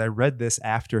cosmos because I read this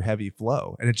after Heavy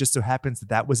Flow, and it just so happens that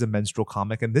that was a menstrual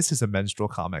comic, and this is a menstrual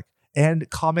comic. And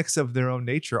comics of their own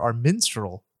nature are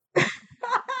minstrel.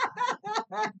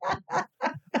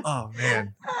 Oh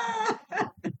man,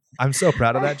 I'm so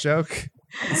proud of that joke.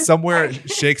 Somewhere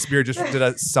Shakespeare just did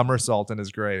a somersault in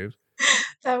his grave.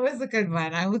 That was a good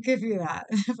one. I will give you that.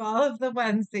 Of all of the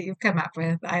ones that you've come up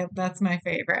with, that's my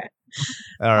favorite.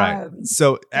 All right.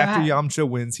 So after ahead. Yamcha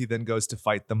wins, he then goes to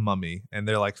fight the mummy, and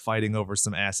they're like fighting over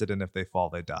some acid, and if they fall,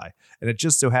 they die. And it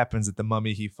just so happens that the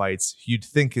mummy he fights, you'd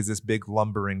think is this big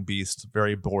lumbering beast,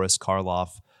 very Boris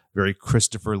Karloff, very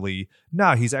Christopher Lee.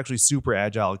 Nah, he's actually super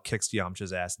agile, kicks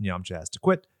Yamcha's ass, and Yamcha has to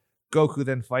quit. Goku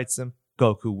then fights him.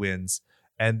 Goku wins.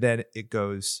 And then it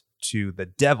goes to the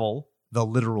devil, the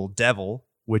literal devil,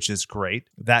 which is great.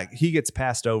 That he gets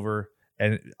passed over,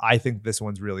 and I think this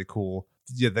one's really cool.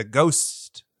 Yeah, the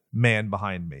ghost man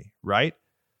behind me, right?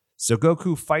 So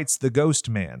Goku fights the ghost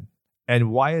man. And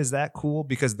why is that cool?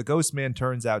 Because the ghost man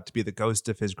turns out to be the ghost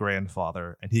of his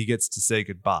grandfather, and he gets to say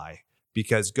goodbye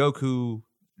because Goku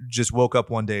just woke up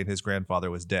one day and his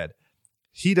grandfather was dead.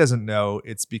 He doesn't know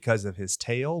it's because of his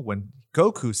tail. When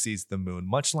Goku sees the moon,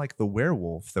 much like the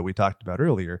werewolf that we talked about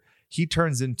earlier, he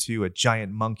turns into a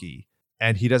giant monkey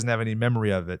and he doesn't have any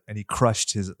memory of it, and he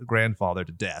crushed his grandfather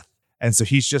to death. And so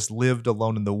he's just lived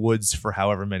alone in the woods for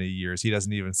however many years. He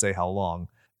doesn't even say how long.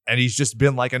 And he's just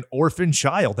been like an orphan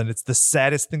child, and it's the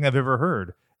saddest thing I've ever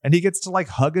heard. And he gets to like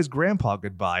hug his grandpa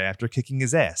goodbye after kicking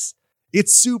his ass.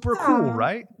 It's super cool,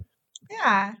 right?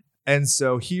 Yeah. And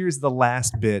so here's the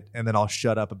last bit, and then I'll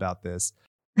shut up about this.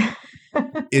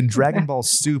 In Dragon Ball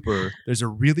Super, there's a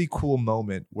really cool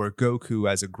moment where Goku,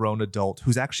 as a grown adult,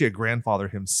 who's actually a grandfather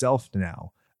himself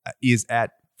now, is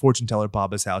at Fortune Teller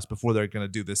Baba's house before they're going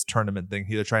to do this tournament thing.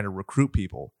 They're trying to recruit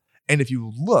people. And if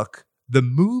you look, the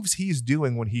moves he's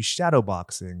doing when he's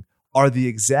shadowboxing are the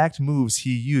exact moves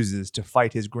he uses to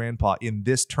fight his grandpa in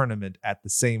this tournament at the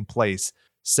same place,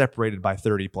 separated by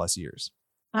 30 plus years.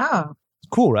 Oh.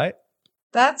 Cool, right?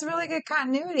 That's really good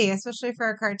continuity, especially for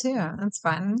a cartoon. That's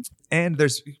fun. And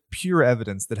there's pure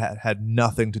evidence that had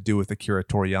nothing to do with Akira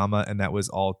Toriyama, and that was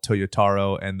all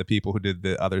Toyotaro and the people who did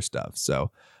the other stuff.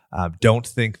 So don't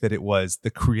think that it was the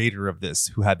creator of this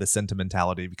who had the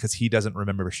sentimentality, because he doesn't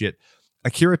remember shit.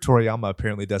 Akira Toriyama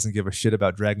apparently doesn't give a shit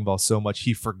about Dragon Ball so much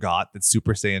he forgot that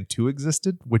Super Saiyan 2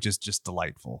 existed, which is just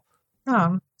delightful.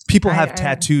 People have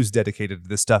tattoos dedicated to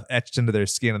this stuff etched into their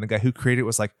skin, and the guy who created it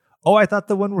was like, oh, I thought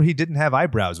the one where he didn't have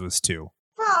eyebrows was 2.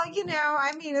 Well,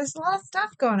 I mean, there's a lot of stuff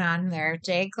going on there,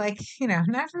 Jake. Like,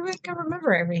 not everybody can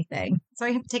remember everything. So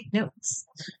I have to take notes.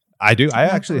 I do. I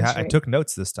actually I took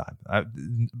notes this time.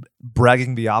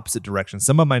 Bragging the opposite direction.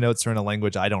 Some of my notes are in a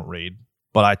language I don't read,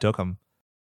 but I took them.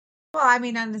 Well, I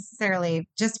mean, not necessarily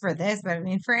just for this, but I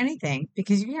mean for anything,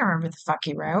 because you can't remember the fuck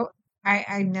you wrote.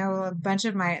 I know a bunch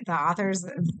of the authors,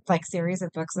 like series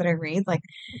of books that I read, like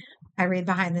I read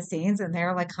behind the scenes, and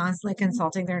they're like constantly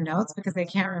consulting their notes because they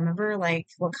can't remember like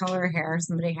what color hair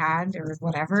somebody had or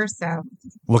whatever. So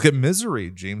look at Misery.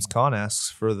 James Caan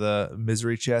asks for the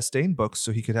Misery Chastain books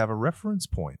so he could have a reference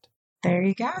point. There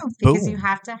you go. Because Boom. you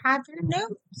have to have your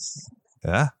notes.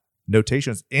 Yeah.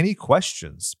 Notations. Any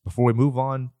questions before we move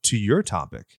on to your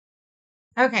topic?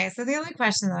 Okay, so the only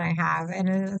question that I have, and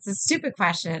it's a stupid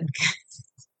question,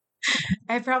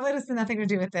 it probably has nothing to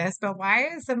do with this, but why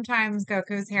is sometimes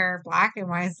Goku's hair black and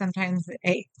why is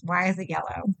it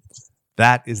yellow?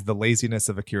 That is the laziness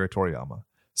of Akira Toriyama.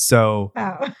 So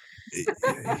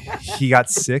he got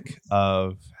sick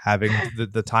of having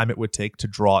the time it would take to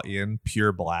draw in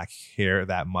pure black hair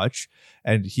that much.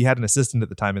 And he had an assistant at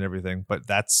the time and everything, but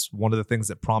that's one of the things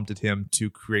that prompted him to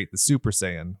create the Super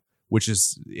Saiyan, which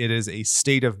is a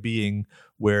state of being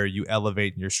where you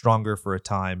elevate and you're stronger for a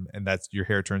time, and that's your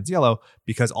hair turns yellow,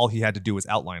 because all he had to do was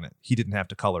outline it. He didn't have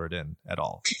to color it in at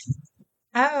all.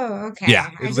 Oh, okay. Yeah,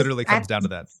 it literally comes down to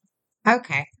that.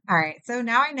 Okay. All right. So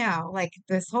now I know, like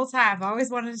this whole time I've always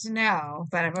wanted to know,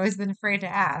 but I've always been afraid to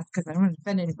ask because I don't want to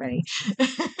offend anybody.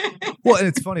 Well, and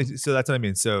it's funny. So that's what I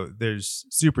mean. So there's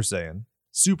Super Saiyan.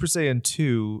 Super Saiyan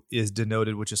 2 is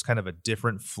denoted with just kind of a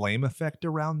different flame effect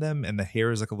around them, and the hair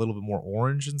is like a little bit more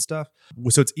orange and stuff.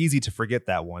 So it's easy to forget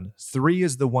that one. 3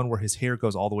 is the one where his hair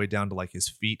goes all the way down to like his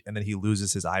feet, and then he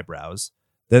loses his eyebrows.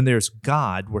 Then there's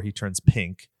God, where he turns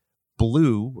pink.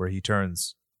 Blue, where he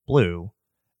turns blue.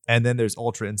 And then there's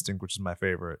Ultra Instinct, which is my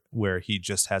favorite, where he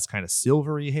just has kind of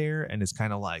silvery hair and is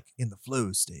kind of like in the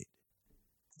flow state.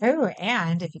 Oh,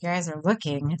 and if you guys are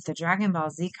looking, the Dragon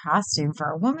Ball Z costume for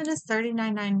a woman is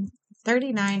 $39.99.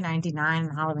 $39.99 on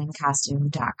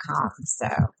HalloweenCostume.com. So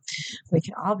we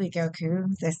could all be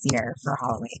Goku this year for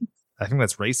Halloween. I think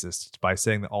that's racist by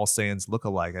saying that all Saiyans look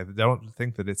alike. I don't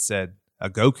think that it said a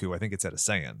Goku. I think it said a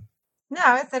Saiyan.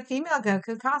 No, it's a female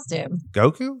Goku costume.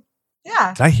 Goku?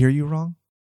 Yeah. Did I hear you wrong?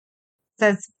 It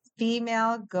says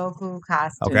female Goku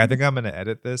costume. Okay, I think I'm going to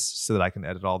edit this so that I can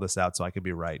edit all this out so I can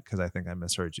be right because I think I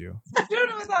misheard you. I don't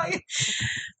know what's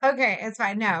Okay, it's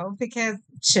fine. No, because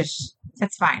shush,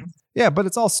 it's fine. Yeah, but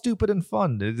it's all stupid and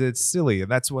fun. It's silly,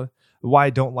 and that's why I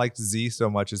don't like Z so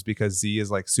much is because Z is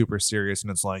like super serious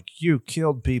and it's like, you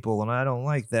killed people and I don't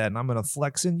like that and I'm going to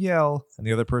flex and yell. And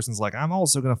the other person's like, I'm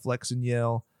also going to flex and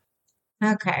yell.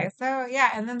 Okay, so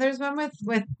yeah, and then there's one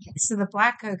with so the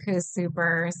Black Goku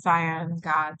Super Saiyan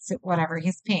God, whatever,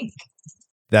 he's pink.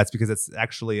 That's because it's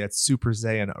Super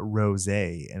Saiyan Rose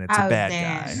and it's a bad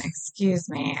guy. Excuse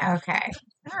me. Okay.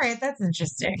 All right, that's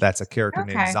interesting. That's a character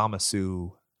named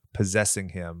Zamasu possessing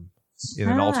him in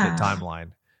an alternate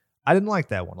timeline. I didn't like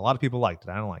that one. A lot of people liked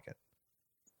it. I don't like it.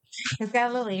 He's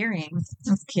got a little earring.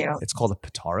 That's cute. It's called a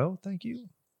Pitaro. Thank you.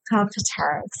 Called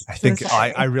Pitaro. I think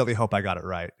I really hope I got it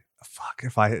right. Fuck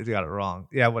if I got it wrong.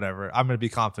 Yeah, whatever. I'm going to be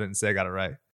confident and say I got it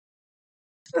right.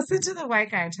 Listen to the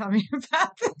white guy tell me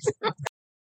about this.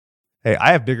 Hey,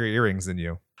 I have bigger earrings than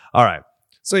you. All right.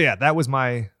 So yeah, that was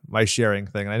my sharing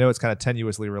thing. And I know it's kind of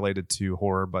tenuously related to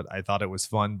horror, but I thought it was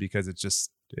fun because it's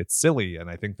silly. And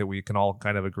I think that we can all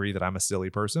kind of agree that I'm a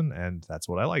silly person and that's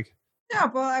what I like. No,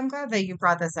 well, I'm glad that you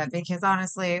brought this up because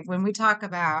honestly, when we talk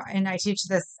about, and I teach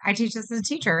this as a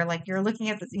teacher, like you're looking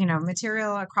at this,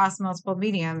 material across multiple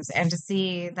mediums and to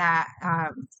see that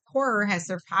horror has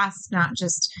surpassed not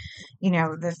just,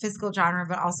 the physical genre,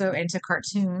 but also into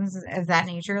cartoons of that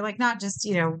nature, like not just,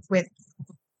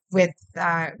 with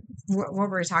what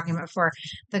were we talking about before?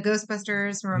 The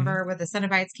Ghostbusters, remember when the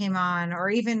Cenobites came on, or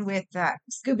even with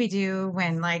Scooby-Doo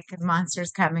when like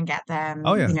monsters come and get them,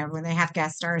 oh, yeah. When they have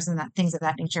guest stars and things of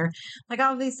that nature. Like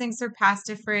all of these things surpass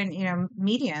different,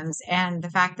 mediums. And the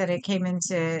fact that it came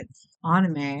into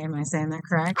anime, am I saying that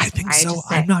correct? I think so.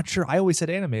 I'm not sure. I always said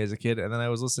anime as a kid, and then I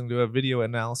was listening to a video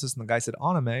analysis and the guy said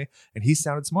anime, and he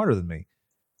sounded smarter than me.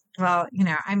 Well,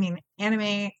 anime,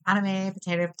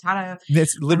 potato.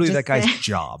 It's literally that guy's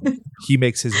job. He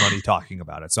makes his money talking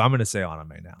about it. So I'm going to say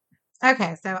anime now.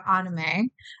 Okay, so anime.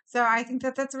 So I think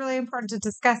that that's really important to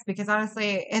discuss because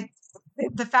honestly,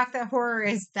 the fact that horror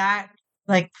is that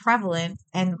like prevalent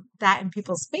and that in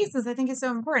people's faces, I think is so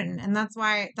important. And that's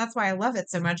why I love it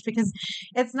so much because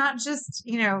it's not just,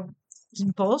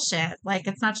 bullshit. Like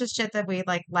it's not just shit that we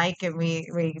like and we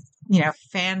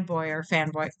fanboy or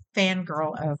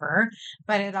fangirl over,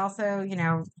 but it also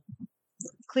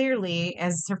clearly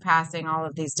is surpassing all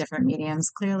of these different mediums,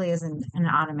 clearly is an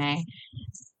anime.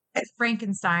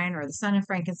 Frankenstein or the Son of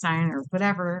Frankenstein or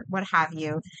whatever, what have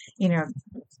you,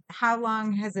 how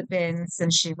long has it been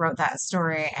since she wrote that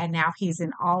story and now he's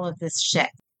in all of this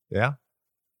shit? Yeah.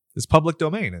 It's public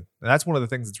domain. And that's one of the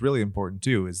things that's really important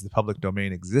too, is the public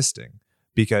domain existing.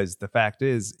 Because the fact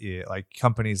is, like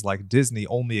companies like Disney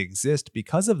only exist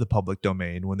because of the public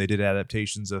domain when they did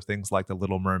adaptations of things like The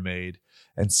Little Mermaid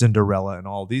and Cinderella and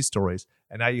all these stories.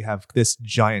 And now you have this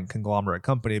giant conglomerate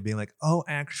company being like, oh,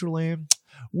 actually,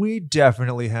 we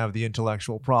definitely have the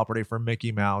intellectual property for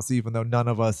Mickey Mouse, even though none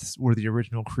of us were the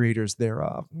original creators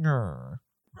thereof.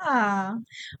 Oh,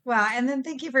 well, and then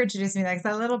thank you for introducing me that because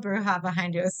that little Bruja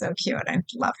behind you is so cute. I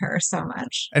love her so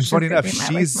much. And funny enough,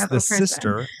 she's the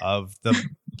sister of the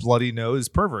bloody nose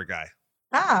pervert guy.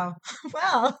 Oh,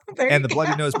 well. And the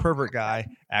bloody nose pervert guy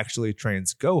actually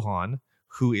trains Gohan,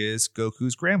 who is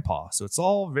Goku's grandpa. So it's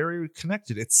all very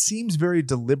connected. It seems very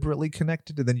deliberately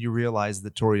connected. And then you realize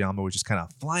that Toriyama was just kind of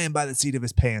flying by the seat of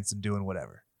his pants and doing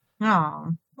whatever.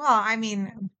 Oh, well, I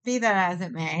mean, be that as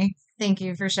it may. Thank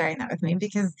you for sharing that with me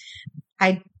because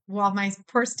while my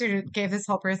poor student gave this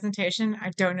whole presentation, I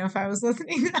don't know if I was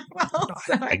listening that well.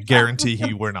 So I guarantee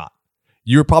you were not.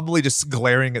 You were probably just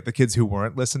glaring at the kids who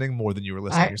weren't listening more than you were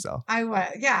listening yourself. I was.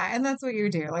 Yeah. And that's what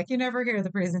you do. Like you never hear the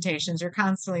presentations. You're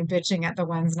constantly bitching at the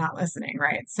ones not listening.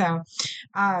 Right. So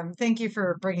thank you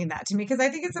for bringing that to me because I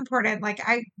think it's important. Like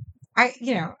I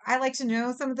like to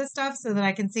know some of this stuff so that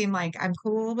I can seem like I'm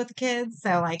cool with the kids.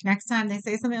 So like next time they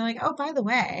say something like, oh, by the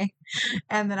way,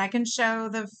 and then I can show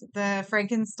the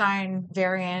Frankenstein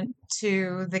variant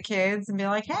to the kids and be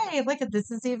like, hey, look at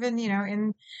this is even,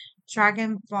 in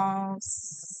Dragon Ball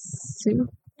Super.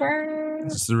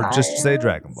 Just say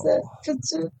Dragon Ball.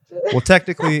 Well,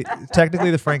 technically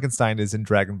the Frankenstein is in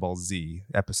Dragon Ball Z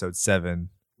episode 7,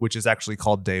 which is actually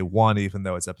called Day 1, even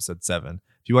though it's episode 7.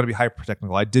 if you want to be hyper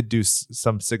technical, I did do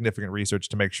some significant research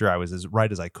to make sure I was as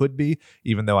right as I could be,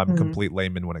 even though I'm a complete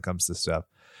layman when it comes to stuff.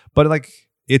 But like,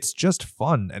 it's just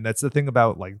fun. And that's the thing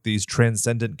about like these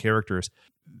transcendent characters.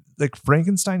 Like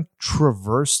Frankenstein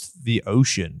traversed the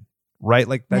ocean, right?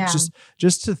 Like that's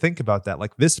just to think about that.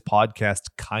 Like this podcast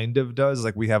kind of does,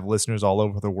 like we have listeners all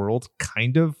over the world,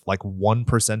 kind of like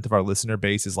 1% of our listener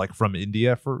base is like from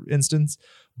India, for instance.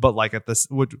 But like at this,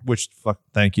 which fuck,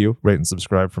 thank you, rate and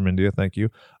subscribe from India, thank you.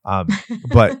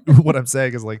 But what I'm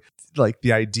saying is like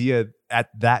the idea at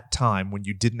that time when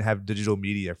you didn't have digital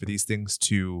media for these things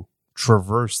to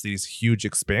traverse these huge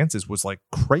expanses was like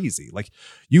crazy. Like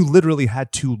you literally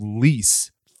had to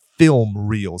lease film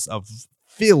reels of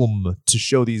film to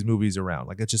show these movies around.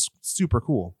 Like it's just super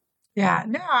cool. Yeah,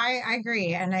 no, I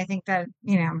agree. And I think that,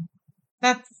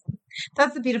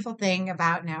 that's the beautiful thing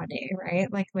about nowadays,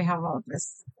 right? Like we have all of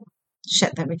this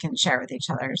shit that we can share with each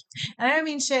other. And I don't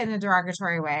mean shit in a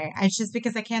derogatory way. It's just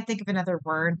because I can't think of another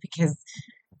word because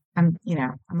I'm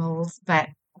old, but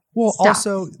well, stuff,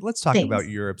 also, let's talk things. about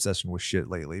your obsession with shit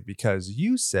lately, because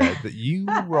you said that you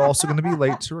were also going to be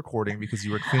late to recording because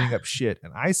you were cleaning up shit.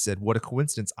 And I said, what a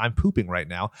coincidence. I'm pooping right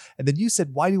now. And then you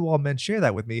said, why do all men share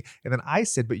that with me? And then I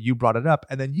said, but you brought it up.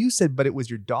 And then you said, but it was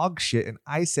your dog shit. And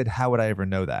I said, how would I ever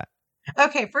know that?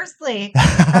 Okay, firstly,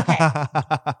 I'm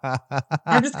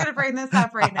just going to bring this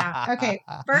up right now. Okay,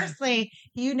 firstly,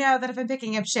 you know that if I'm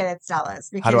picking up shit, it's Stella's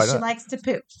because she likes to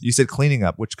poop. You said cleaning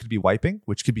up, which could be wiping,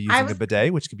 which could be using a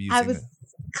bidet, which could be using I was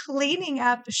cleaning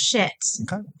up shit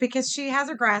because she has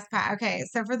her grass pad. Okay,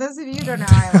 so for those of you who don't know,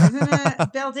 I live in a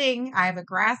building. I have a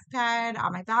grass pad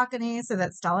on my balcony so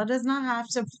that Stella does not have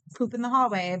to poop in the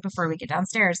hallway before we get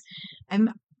downstairs.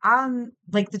 I'm on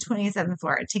like the 27th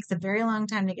floor. It takes a very long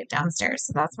time to get downstairs.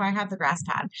 So that's why I have the grass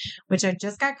pad, which I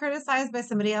just got criticized by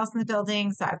somebody else in the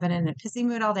building. So I've been in a pissy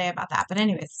mood all day about that. But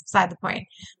anyways, beside the point.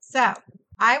 So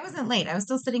I wasn't late. I was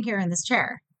still sitting here in this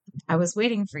chair. I was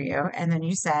waiting for you. And then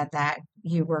you said that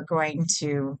you were going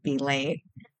to be late.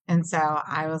 And so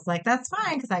I was like, that's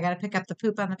fine because I got to pick up the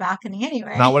poop on the balcony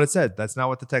anyway. Not what it said. That's not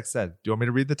what the text said. Do you want me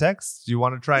to read the text? Do you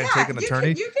want to try and take an attorney?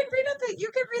 You can read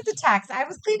the text. I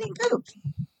was cleaning poop.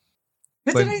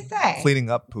 What did I say?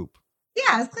 Cleaning up poop. Yeah,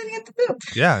 I was cleaning up the poop.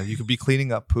 Yeah, you could be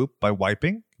cleaning up poop by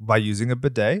wiping, by using a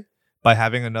bidet, by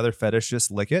having another fetish just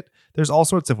lick it. There's all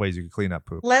sorts of ways you could clean up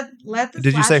poop. Let the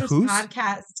Did you say who's?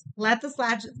 Podcast. Let the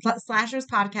Slashers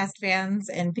podcast fans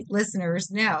and listeners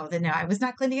know that no, I was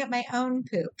not cleaning up my own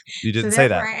poop. You didn't say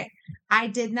that. I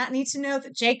did not need to know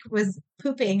that Jake was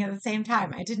pooping at the same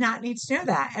time. I did not need to know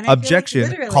that. And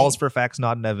objection calls for facts,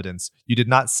 not in evidence. You did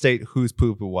not state whose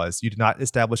poop it was. You did not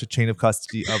establish a chain of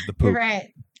custody of the poop. You're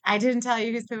right. I didn't tell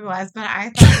you whose poop it was, but I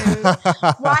thought it was,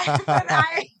 why would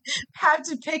I have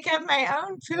to pick up my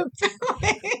own poop?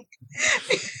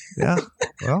 Yeah.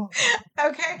 Well.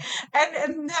 Okay.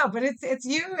 And no, but it's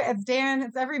you, it's Dan,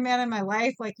 it's every man in my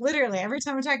life. Like literally every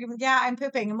time we're talking, I'm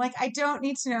pooping. I'm like, I don't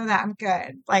need to know that. I'm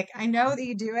good. Like I know that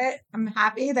you do it. I'm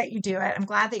happy that you do it. I'm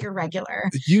glad that you're regular.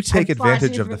 You take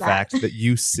advantage of the fact that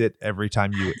you sit every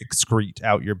time you excrete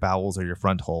out your bowels or your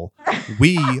front hole.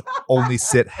 We only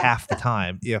sit half the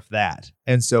time, if that.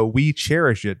 And so we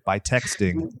cherish it by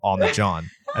texting on the John.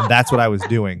 And that's what I was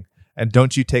doing. And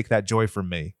don't you take that joy from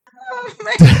me. Oh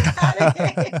my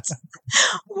God.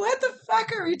 What the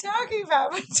fuck are we talking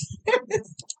about?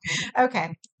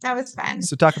 Okay, that was fun.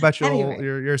 So talk about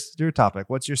your topic.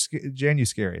 What's your January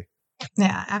scary?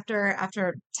 Yeah,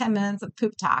 after 10 minutes of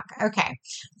poop talk. Okay,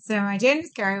 so my January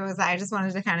scary was I just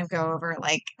wanted to kind of go over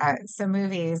like some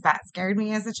movies that scared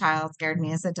me as a child, scared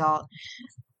me as an adult.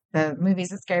 The movies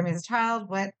that scared me as a child,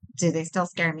 what do they still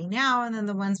scare me now? And then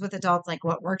the ones with adults, like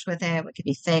what worked with it, what could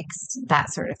be fixed,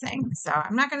 that sort of thing. So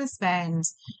I'm not going to spend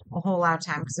a whole lot of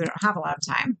time because we don't have a lot of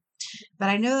time. But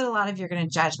I know that a lot of you are going to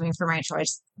judge me for my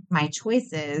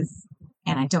choices,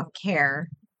 and I don't care.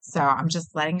 So I'm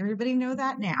just letting everybody know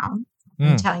that now.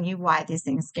 I'm telling you why these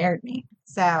things scared me.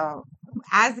 So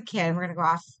as a kid, we're going to go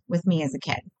off with me as a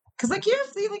kid. Because like you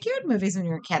had movies when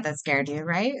you were a kid that scared you,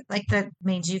 right? Like that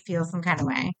made you feel some kind of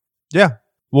way. Yeah.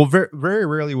 Well, very, very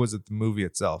rarely was it the movie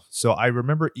itself. So I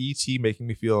remember E.T. making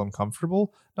me feel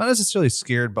uncomfortable, not necessarily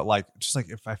scared, but like just like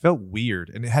if I felt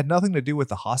weird, and it had nothing to do with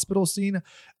the hospital scene.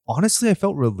 Honestly, I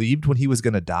felt relieved when he was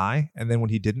going to die. And then when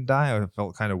he didn't die, I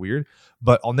felt kind of weird.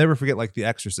 But I'll never forget like The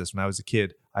Exorcist. When I was a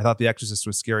kid, I thought The Exorcist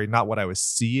was scary, not what I was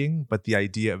seeing, but the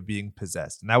idea of being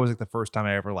possessed. And that was like the first time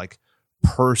I ever like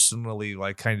personally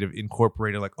like kind of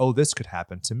incorporated like, oh, this could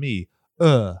happen to me.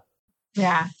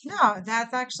 Yeah, no,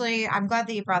 that's actually, I'm glad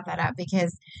that you brought that up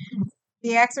because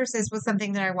The Exorcist was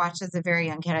something that I watched as a very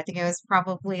young kid. I think I was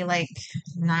probably like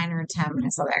 9 or 10 when I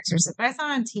saw The Exorcist, but I saw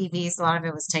it on TV, so a lot of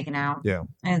it was taken out. Yeah.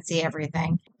 I didn't see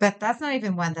everything. But that's not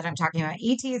even one that I'm talking about.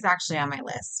 E.T. is actually on my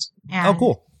list. Oh, And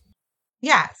cool.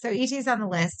 yeah, so E.T. is on the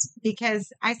list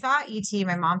because I saw E.T.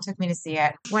 My mom took me to see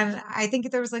it when I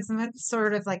think there was like some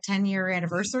sort of like 10-year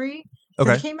anniversary. So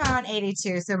Okay. it came out in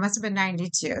 82, so it must have been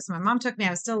 92. So my mom took me. I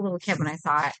was still a little kid when I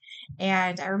saw it.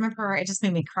 And I remember it just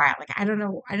made me cry. Like, I don't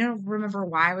know. I don't remember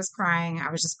why I was crying.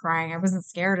 I was just crying. I wasn't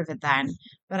scared of it then.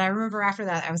 But I remember after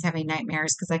that, I was having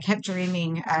nightmares because I kept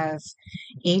dreaming of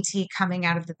E.T. coming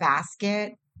out of the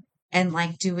basket and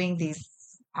like doing these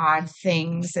odd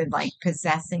things and like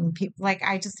possessing people. Like,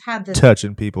 I just had this.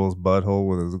 Touching people's butthole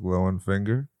with his glowing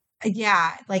finger.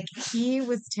 Yeah, like he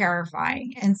was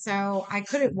terrifying. And so I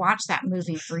couldn't watch that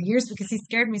movie for years because he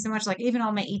scared me so much. Like even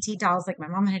all my ET dolls, like my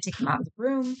mom had to take them out of the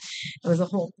room. It was a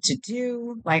whole to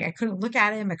do. Like I couldn't look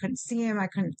at him. I couldn't see him. I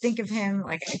couldn't think of him.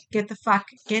 Like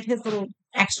get his little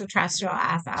extraterrestrial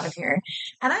ass out of here.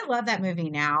 And I love that movie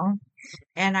now.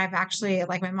 And I've actually,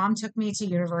 like, my mom took me to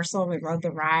Universal. We rode the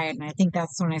ride. And I think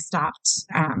that's when I stopped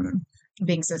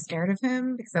being so scared of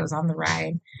him because I was on the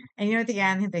ride. And you know, at the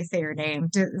end, they say your name.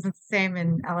 Is it the same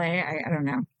in LA? I don't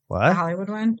know. The What? Hollywood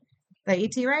one? The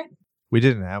ET ride? We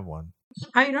didn't have one.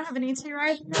 Oh, you don't have an ET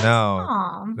ride? No.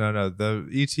 Aw. No. The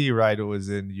ET ride was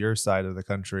in your side of the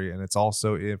country, and it's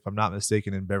also, if I'm not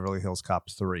mistaken, in Beverly Hills Cop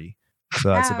 3. So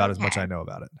that's Oh, about as much okay. I know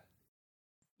about it.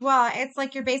 Well, it's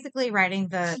like you're basically riding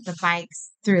the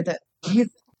bikes through the.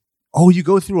 Oh, you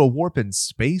go through a warp in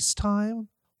space time?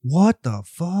 What the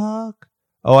fuck?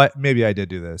 Oh, maybe I did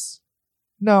do this.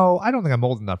 No, I don't think I'm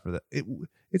old enough for that.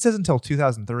 It says until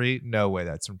 2003. No way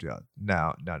that's from 2000.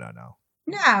 No.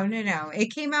 No.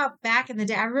 It came out back in the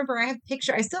day. I remember I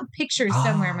still have pictures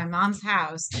somewhere in my mom's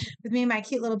house with me and my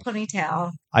cute little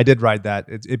ponytail. I did ride that.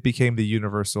 It became the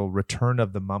Universal Return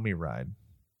of the Mummy ride.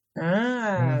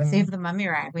 Save the Mummy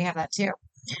ride. We have that too.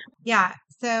 Yeah.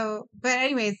 So, but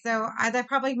anyways, that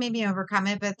probably made me overcome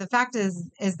it. But the fact is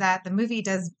that the movie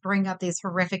does bring up these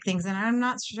horrific things, and I'm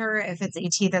not sure if it's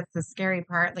ET that's the scary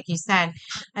part. Like you said,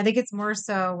 I think it's more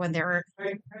so when they're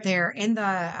in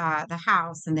the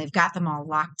house and they've got them all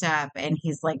locked up, and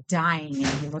he's like dying,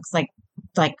 and he looks like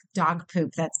dog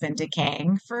poop that's been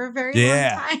decaying for a very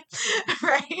long time,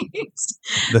 right?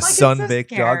 The Like,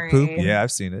 sun-baked dog poop. Yeah,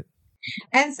 I've seen it.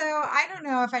 And so I don't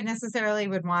know if I necessarily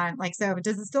would want, like, so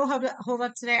does it still hold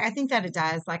up today? I think that it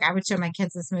does. Like, I would show my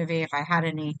kids this movie if I had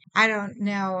any. I don't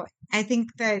know. I think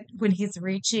that when he's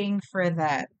reaching for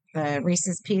the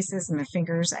Reese's Pieces and the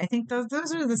fingers, I think those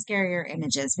are the scarier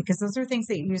images because those are things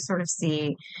that you sort of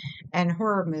see in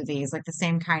horror movies, like the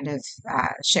same kind of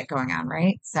shit going on,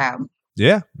 right? So.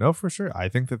 Yeah, no, for sure. I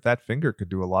think that finger could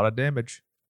do a lot of damage.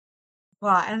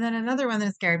 Well, and then another one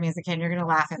that scared me as a kid, you're going to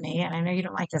laugh at me, and I know you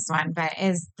don't like this one, but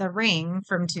is The Ring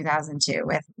from 2002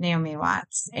 with Naomi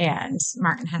Watts and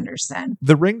Martin Henderson.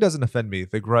 The Ring doesn't offend me.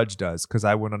 The Grudge does, because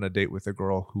I went on a date with a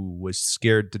girl who was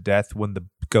scared to death when the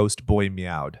ghost boy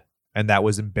meowed. And that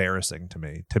was embarrassing to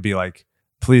me, to be like,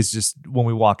 please just, when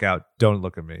we walk out, don't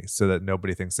look at me so that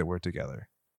nobody thinks that we're together.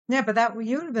 Yeah, but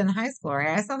you would have been in high school,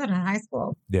 right? I saw that in high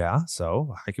school. Yeah,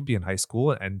 so I could be in high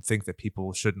school and think that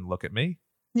people shouldn't look at me.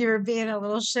 You were being a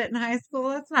little shit in high school?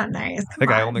 That's not nice. I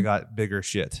think I only got bigger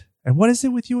shit. And what is it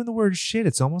with you and the word shit?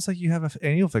 It's almost like you have an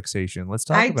anal fixation. Let's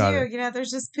talk about it. I do.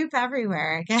 There's just poop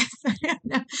everywhere, I guess.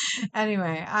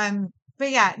 Anyway,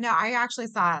 but yeah, no, I actually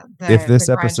saw if this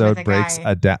episode breaks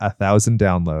 1,000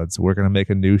 downloads, we're going to make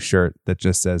a new shirt that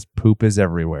just says poop is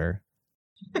everywhere.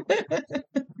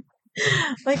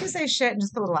 Like you say shit and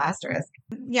just a little asterisk.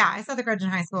 Yeah, I saw The Grudge in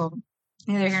high school.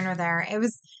 Neither here nor there. It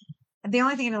was the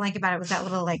only thing I didn't like about it was that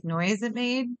little like noise it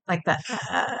made, like the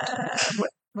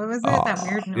what was it? That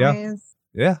weird noise.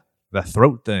 Yeah, the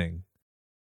throat thing.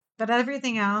 But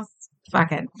everything else,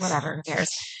 fuck it, whatever, who cares?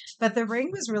 But The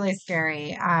Ring was really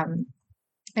scary. And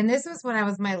this was when I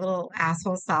was my little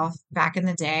asshole self back in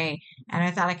the day, and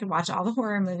I thought I could watch all the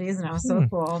horror movies, and I was so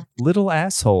cool. Little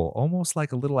asshole, almost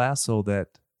like a little asshole that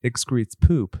excretes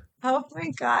poop. Oh my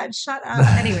God, shut up.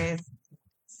 Anyways,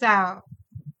 so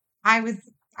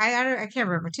I can't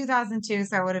remember, 2002,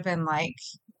 so I would have been like,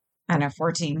 I don't know,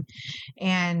 14.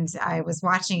 And I was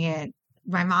watching it.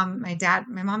 My mom and dad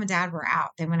were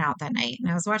out. They went out that night. And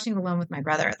I was watching alone with my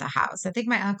brother at the house. I think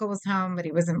my uncle was home, but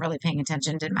he wasn't really paying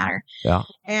attention. Didn't matter. Yeah.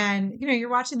 And, you're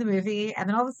watching the movie. And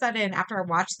then all of a sudden, after I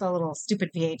watched the little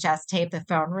stupid VHS tape, the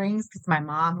phone rings because my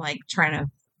mom, like, trying to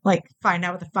like find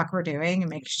out what the fuck we're doing and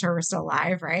make sure we're still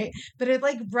alive, right? But it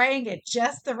like rang at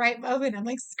just the right moment. I'm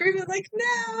like screaming like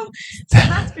no. So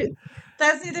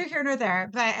that's neither here nor there.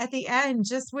 But at the end,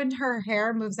 just when her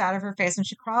hair moves out of her face when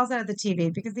she crawls out of the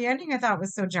TV, because the ending I thought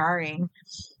was so jarring.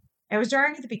 It was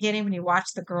jarring at the beginning when you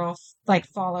watch the girl like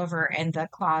fall over in the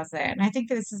closet. And I think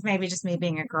this is maybe just me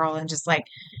being a girl and just like,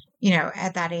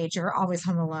 at that age, you're always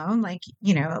home alone, like,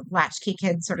 latchkey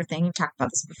kid sort of thing. You've talked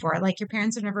about this before. Like your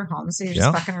parents are never home. So you're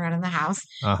just fucking around in the house.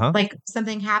 Uh-huh. Like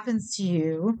something happens to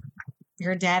you,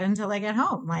 you're dead until they get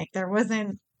home. Like there were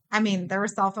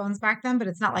cell phones back then, but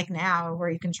it's not like now where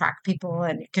you can track people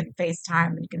and you can FaceTime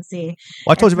and you can see.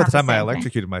 Well, I told you about the time I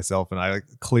electrocuted myself and I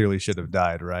clearly should have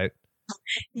died, right?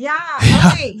 Yeah.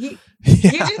 Okay. You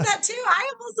did that too.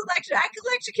 I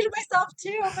electrocuted myself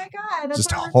too. Oh my God. That's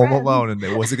just home alone. And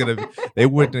it wasn't they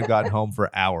wouldn't have gotten home for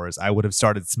hours. I would have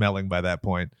started smelling by that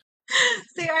point.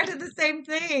 See, I did the same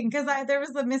thing because there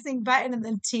was a missing button in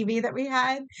the TV that we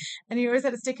had. And you always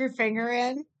had to stick your finger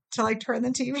in to like turn the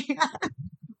TV on.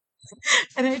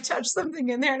 And I touched something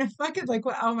in there and I fucking like,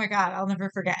 oh my God, I'll never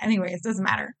forget. Anyways, it doesn't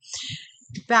matter.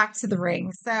 Back to the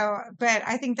ring. So, but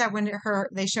I think that when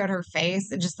they showed her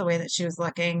face and just the way that she was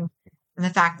looking and the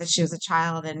fact that she was a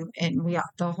child and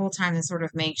the whole time it sort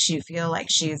of makes you feel like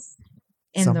she's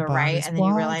in the right. And then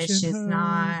you realize she's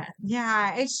not.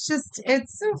 Yeah.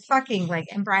 It's so fucking like,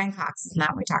 and Brian Cox is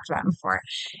not, we talked about him before.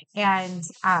 And,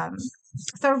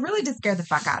 so it really did scare the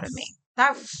fuck out of me.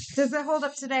 Does it hold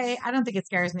up today? I don't think it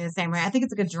scares me the same way. I think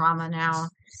it's a good drama now.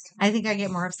 I think I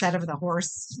get more upset over the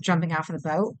horse jumping off of the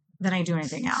boat than I do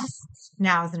anything else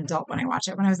now as an adult when I watch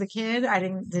it. When I was a kid, I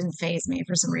didn't faze me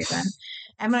for some reason.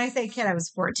 And when I say kid, I was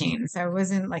 14. So it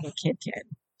wasn't like a kid.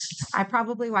 I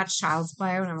probably watched Child's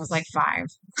Play when I was like 5.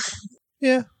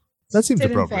 Yeah. That seems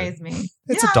appropriate. Faze me.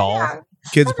 It's a doll. Yeah.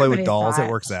 Kids play with dolls. It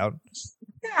works out.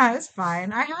 Yeah, it's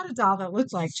fine. I had a doll that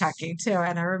looked like Chucky too.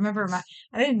 And I remember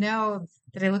I didn't know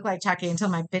that it looked like Chucky until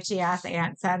my bitchy ass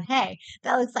aunt said, "Hey,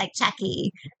 that looks like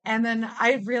Chucky." And then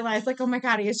I realized like, oh my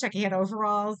God, he is Chucky. He had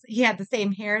overalls. He had the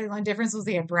same hair. The only difference was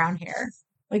he had brown hair.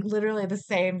 Like literally the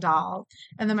same doll.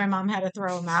 And then my mom had to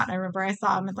throw him out. And I remember I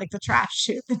saw him at like the trash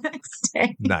chute the next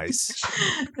day. Nice.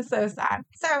 So sad.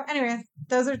 So anyways,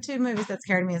 those are 2 movies that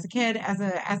scared me as a kid. As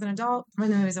an adult, one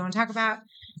of the movies I want to talk about,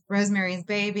 Rosemary's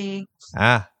Baby.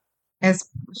 Is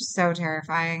so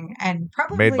terrifying and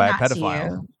probably made by not a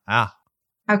pedophile.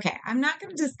 Okay, I'm not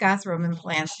going to discuss Roman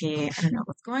Polanski. I don't know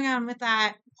what's going on with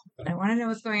that. I don't want to know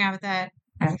what's going on with that.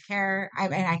 I don't care.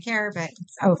 I care, but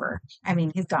it's over. I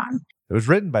mean, he's gone. It was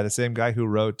written by the same guy who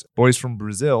wrote Boys from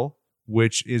Brazil,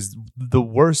 which is the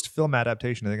worst film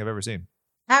adaptation I think I've ever seen.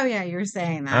 Oh, yeah, you were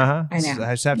saying that. I know. So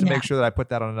I just have to make sure that I put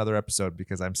that on another episode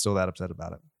because I'm still that upset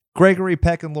about it. Gregory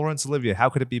Peck and Laurence Olivier. How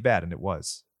could it be bad? And it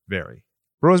was. Very.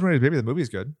 Rosemary's Baby, the movie's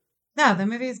good. No, the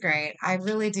movie is great. I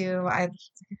really do.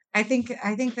 I think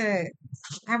that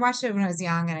I watched it when I was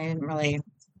young and I didn't really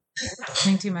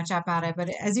think too much about it. But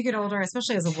as you get older,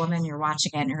 especially as a woman, you're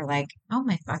watching it and you're like, oh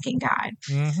my fucking God.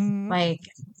 Mm-hmm. Like,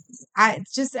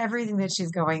 it's just everything that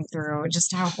she's going through,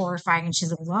 just how horrifying, and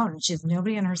she's alone. And she has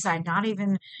nobody on her side, not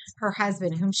even her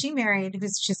husband, whom she married, who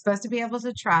she's supposed to be able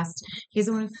to trust. He's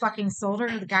the one who fucking sold her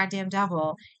to the goddamn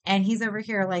devil. And he's over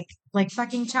here like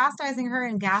fucking chastising her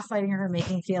and gaslighting her,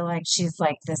 making feel like she's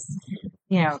like this,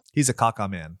 He's a caca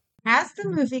man. As the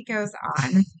movie goes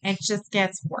on, it just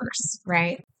gets worse,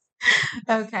 right?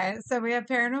 Okay, so we have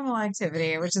Paranormal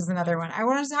Activity, which is another one. I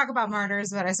wanted to talk about Martyrs,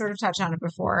 but I sort of touched on it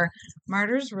before.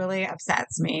 Martyrs really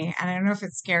upsets me, and I don't know if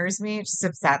it scares me, it just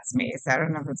upsets me, so I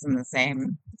don't know if it's in the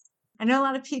same. I know a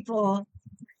lot of people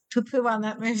poo-poo on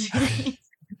that movie.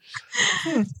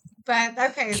 But,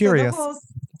 okay, curious. So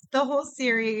the whole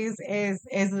series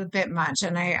is a bit much,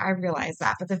 and I realize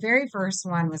that. But the very first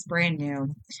one was brand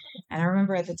new. And I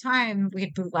remember at the time, we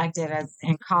had bootlegged it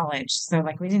in college. So,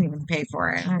 like, we didn't even pay for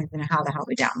it. I don't even know how the hell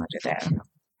we downloaded it. I don't know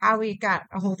how we got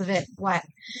a hold of it, what.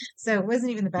 So, it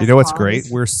wasn't even the best. You know what's great?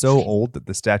 We're so old that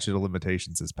the statute of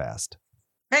limitations has passed.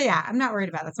 But yeah, I'm not worried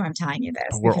about it. That's why I'm telling you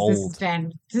this. We're old.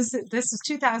 This is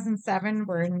 2007.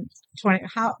 We're in 20.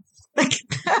 Like,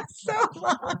 that's so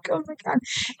long. Oh my God.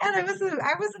 And I was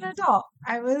an adult.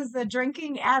 I was a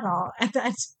drinking adult at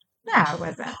that. No, I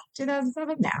wasn't.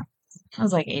 2007? No. I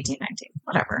was like 18, 19,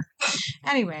 whatever.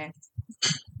 Anyway,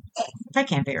 that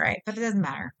can't be right, but it doesn't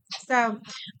matter. So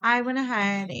I went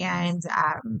ahead and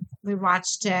we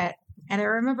watched it. And I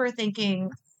remember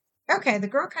thinking, okay, the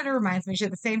girl kind of reminds me. She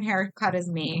had the same haircut as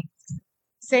me,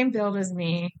 same build as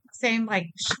me, same like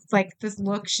this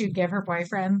look she'd give her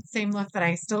boyfriend, same look that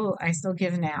I still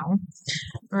give now,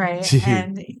 right?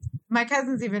 And My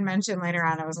cousins even mentioned later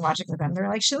on, I was watching with them. They're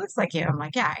like, she looks like you. I'm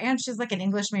like, yeah. And she's like an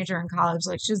English major in college.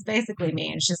 Like, she's basically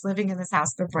me. And she's living in this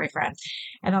house with her boyfriend.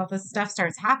 And all this stuff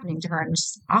starts happening to her. And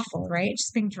it's just awful, right?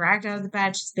 She's being dragged out of the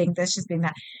bed. She's being this, she's being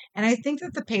that. And I think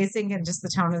that the pacing and just the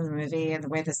tone of the movie and the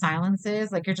way the silence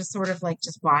is, like, you're just sort of like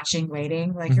just watching,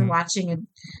 waiting. Like, you're watching a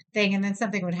thing and then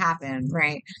something would happen,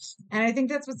 right? And I think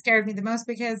that's what scared me the most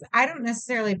because I don't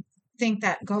necessarily think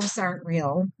that ghosts aren't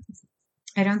real.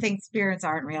 I don't think spirits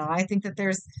aren't real. I think that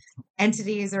there's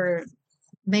entities or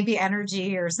maybe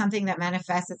energy or something that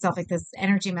manifests itself, like this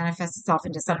energy manifests itself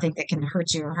into something that can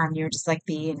hurt you or harm you or just like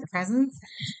be in your presence.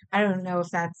 I don't know if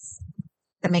that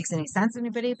makes any sense to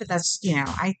anybody, but that's,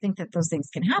 I think that those things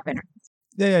can happen.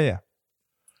 Yeah.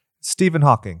 Stephen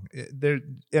Hawking, their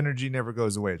energy never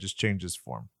goes away. It just changes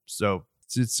form. So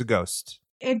it's a ghost.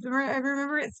 I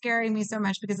remember it scaring me so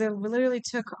much because it literally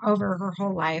took over her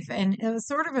whole life. And it was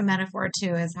sort of a metaphor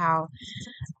too, as how,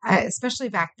 especially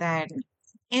back then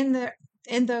in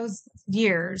those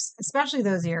years, especially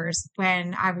those years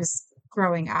when I was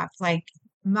growing up, like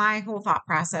my whole thought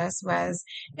process was,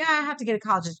 yeah, I have to get a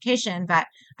college education, but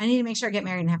I need to make sure I get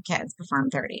married and have kids before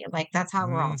I'm 30. Like that's how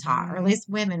we're all taught, or at least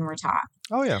women were taught.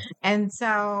 Oh, yeah. And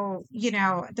so,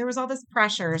 there was all this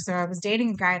pressure. So I was dating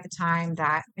a guy at the time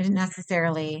that I didn't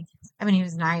necessarily, he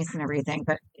was nice and everything,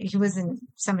 but he wasn't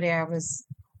somebody I was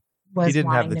he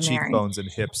didn't have the to cheekbones and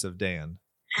hips of Dan.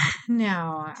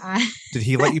 No. Did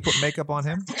he let you put makeup on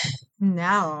him?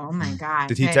 No. Oh, my God.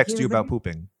 Did he text you about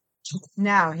pooping?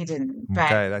 No, he didn't.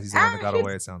 But, okay, he's the one that got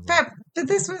away, it sounds like. But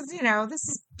this was, this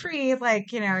is pre,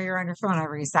 like, you're on your phone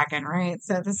every second, right?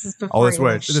 So this is before. Oh,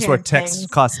 this is where texts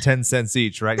cost 10 cents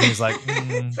each, right? And he's like,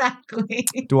 exactly.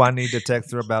 Do I need to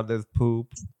text her about this poop?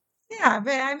 Yeah,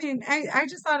 but I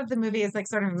just thought of the movie as like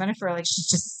sort of a metaphor, like she's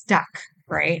just stuck,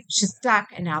 right? She's stuck,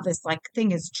 and now this like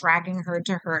thing is dragging her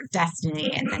to her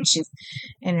destiny, and then she's,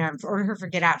 in order for her to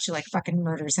get out, she like fucking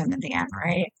murders him at the end,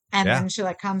 right? And then she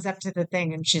like comes up to the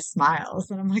thing and she smiles,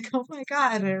 and I'm like, oh my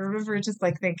God! And I remember just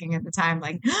like thinking at the time,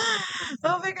 like,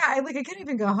 oh my God, like I couldn't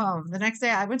even go home. The next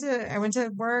day, I went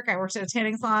to work. I worked at a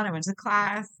tanning salon. I went to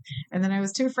class, and then I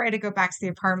was too afraid to go back to the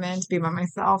apartment to be by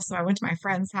myself, so I went to my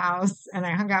friend's house and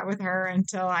I hung out with her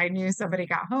until I knew somebody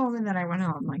got home, and then I went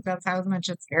home. Like that's how much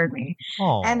it scared me.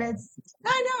 Aww. And I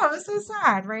know it was so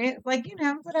sad, right? Like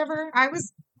whatever. I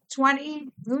was 20,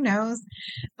 who knows?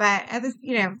 But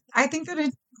I think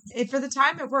that it for the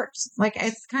time it worked. Like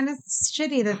it's kind of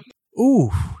shitty that. Ooh,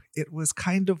 it was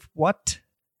kind of what?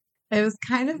 It was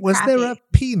kind of. Was crappy. there a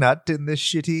peanut in this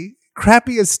shitty?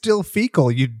 Crappy is still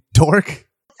fecal, you dork.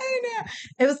 I know.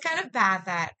 It was kind of bad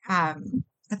that.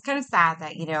 It's kind of sad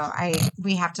that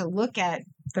we have to look at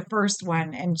the first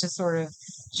one and just sort of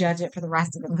judge it for the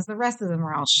rest of them because the rest of them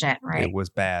were all shit, right? It was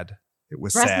bad. It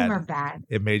was sad. The rest sad. of them are bad.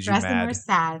 It made you mad. The rest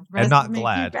mad. of them are sad. And not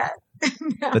glad.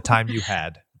 No. The time you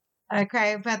had.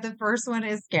 Okay, but the first one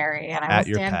is scary, and I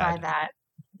will stand by that.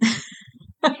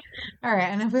 All right,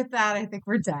 and with that, I think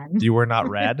we're done. You were not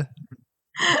rad?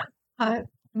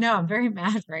 No, I'm very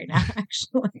mad right now,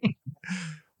 actually.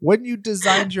 When you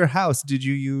designed your house, did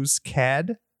you use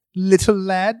CAD, little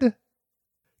lad?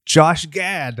 Josh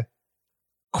Gad.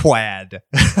 Quad.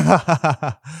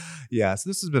 Yeah, so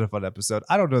this has been a fun episode.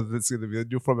 I don't know that it's going to be the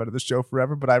new format of the show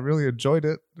forever, but I really enjoyed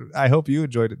it. I hope you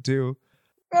enjoyed it too.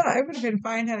 Well, I would have been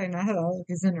fine had I not had all of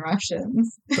these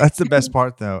interruptions. That's the best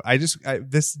part, though.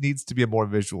 This needs to be a more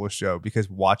visual show because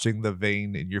watching the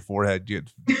vein in your forehead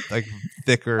get like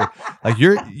thicker, like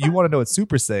you want to know what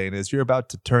Super Saiyan is. You're about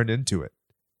to turn into it.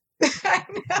 I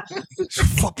know.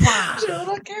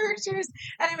 Little characters.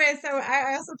 Anyway, so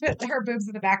I also put her boobs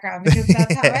in the background because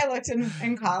that's how I looked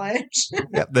in college.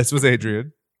 Yep, this was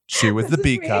Adrian. She was the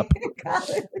B cup.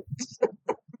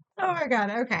 Oh my God.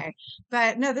 Okay.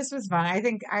 But no, this was fun. I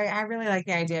think I really like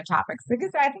the idea of topics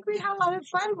because I think we had a lot of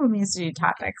fun when we used to do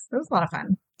topics. It was a lot of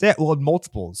fun. Yeah, well,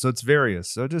 multiple. So it's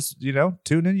various. So just,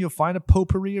 tune in. You'll find a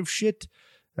potpourri of shit.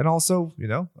 And also,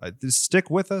 just stick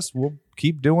with us. We'll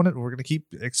keep doing it. We're going to keep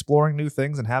exploring new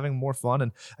things and having more fun.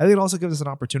 And I think it also gives us an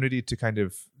opportunity to kind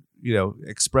of,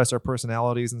 express our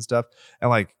personalities and stuff. And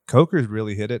like Coker's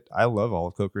really hit it. I love all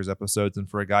of Coker's episodes. And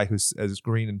for a guy who's as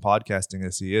green in podcasting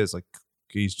as he is, like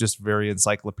he's just very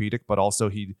encyclopedic, but also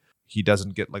he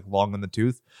doesn't get like long in the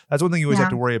tooth. That's one thing you always have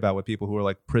to worry about with people who are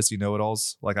like prissy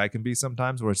know-it-alls, like I can be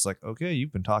sometimes, where it's like, okay,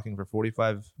 you've been talking for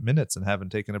 45 minutes and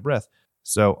haven't taken a breath.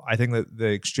 So I think that the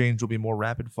exchange will be more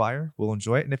rapid fire. We'll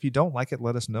enjoy it. And if you don't like it,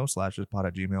 let us know,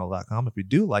 /pod@gmail.com. If you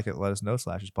do like it, let us know,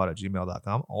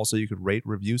 /pod@gmail.com. Also, you could rate,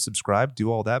 review, subscribe,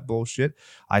 do all that bullshit.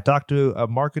 I talked to a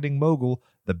marketing mogul.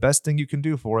 The best thing you can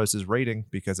do for us is rating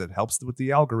because it helps with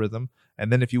the algorithm.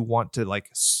 And then if you want to like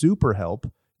super help,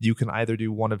 you can either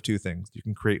do one of two things. You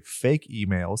can create fake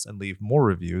emails and leave more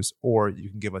reviews, or you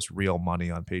can give us real money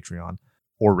on Patreon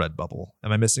or Redbubble.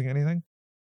 Am I missing anything?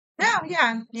 No,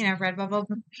 yeah. Redbubble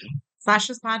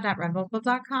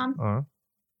 /pod.redbubble.com.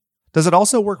 Does it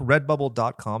also work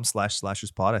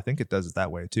redbubble.com//pod? I think it does it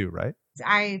that way too, right?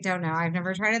 I don't know. I've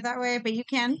never tried it that way, but you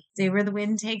can see where the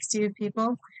wind takes you,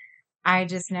 people. I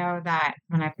just know that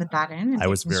when I put that in, I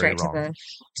was very straight wrong.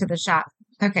 to the shop.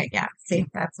 Okay, yeah. See,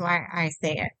 that's why I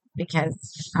say it,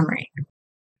 because I'm right.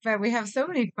 But we have so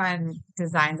many fun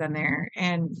designs on there,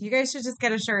 and you guys should just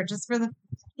get a shirt just for the,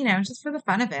 just for the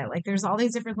fun of it. Like, there's all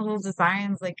these different little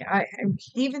designs. Like,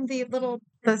 even the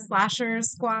slasher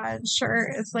squad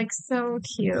shirt is like so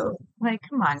cute. Like,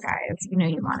 come on, guys, you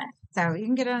want it. So you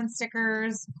can get it on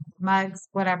stickers, mugs,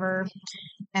 whatever.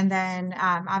 And then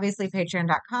obviously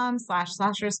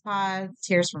patreon.com/slasherspod,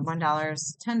 tiers from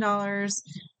 $1 to $10.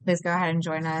 Please go ahead and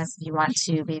join us if you want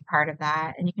to be part of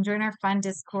that. And you can join our fun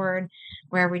Discord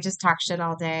where we just talk shit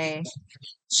all day.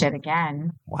 Shit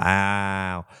again.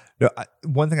 Wow. No,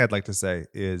 one thing I'd like to say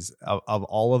is of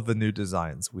all of the new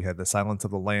designs, we had the Silence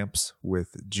of the Lamps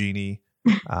with Genie.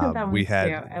 We had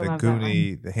the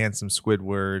Goonie, the Handsome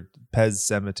Squidward, Pez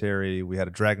Cemetery. We had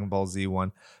a Dragon Ball Z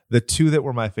one. The two that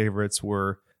were my favorites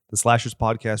were the Slashers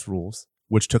Podcast Rules,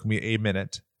 which took me a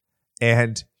minute,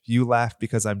 and You Laugh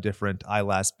Because I'm Different, I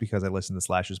Laugh Because I Listen to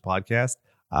Slashers Podcast,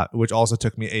 which also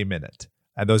took me a minute.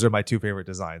 And those are my two favorite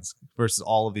designs versus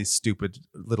all of these stupid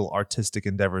little artistic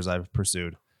endeavors I've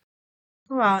pursued.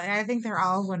 Well, I think they're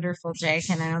all wonderful, Jake,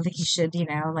 and I don't think you should,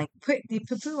 put the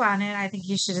poo-poo on it. I think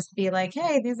you should just be like,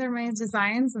 hey, these are my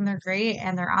designs, and they're great,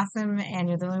 and they're awesome, and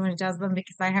you're the only one who does them,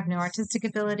 because I have no artistic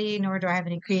ability, nor do I have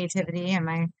any creativity in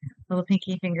my little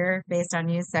pinky finger based on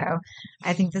you. So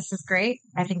I think this is great.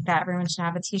 I think that everyone should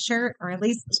have a t-shirt, or at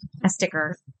least a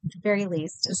sticker. At the very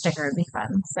least, a sticker would be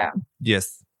fun. So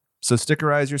yes. So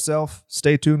stickerize yourself.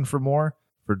 Stay tuned for more.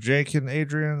 For Jake and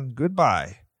Adrian,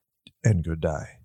 goodbye and good die.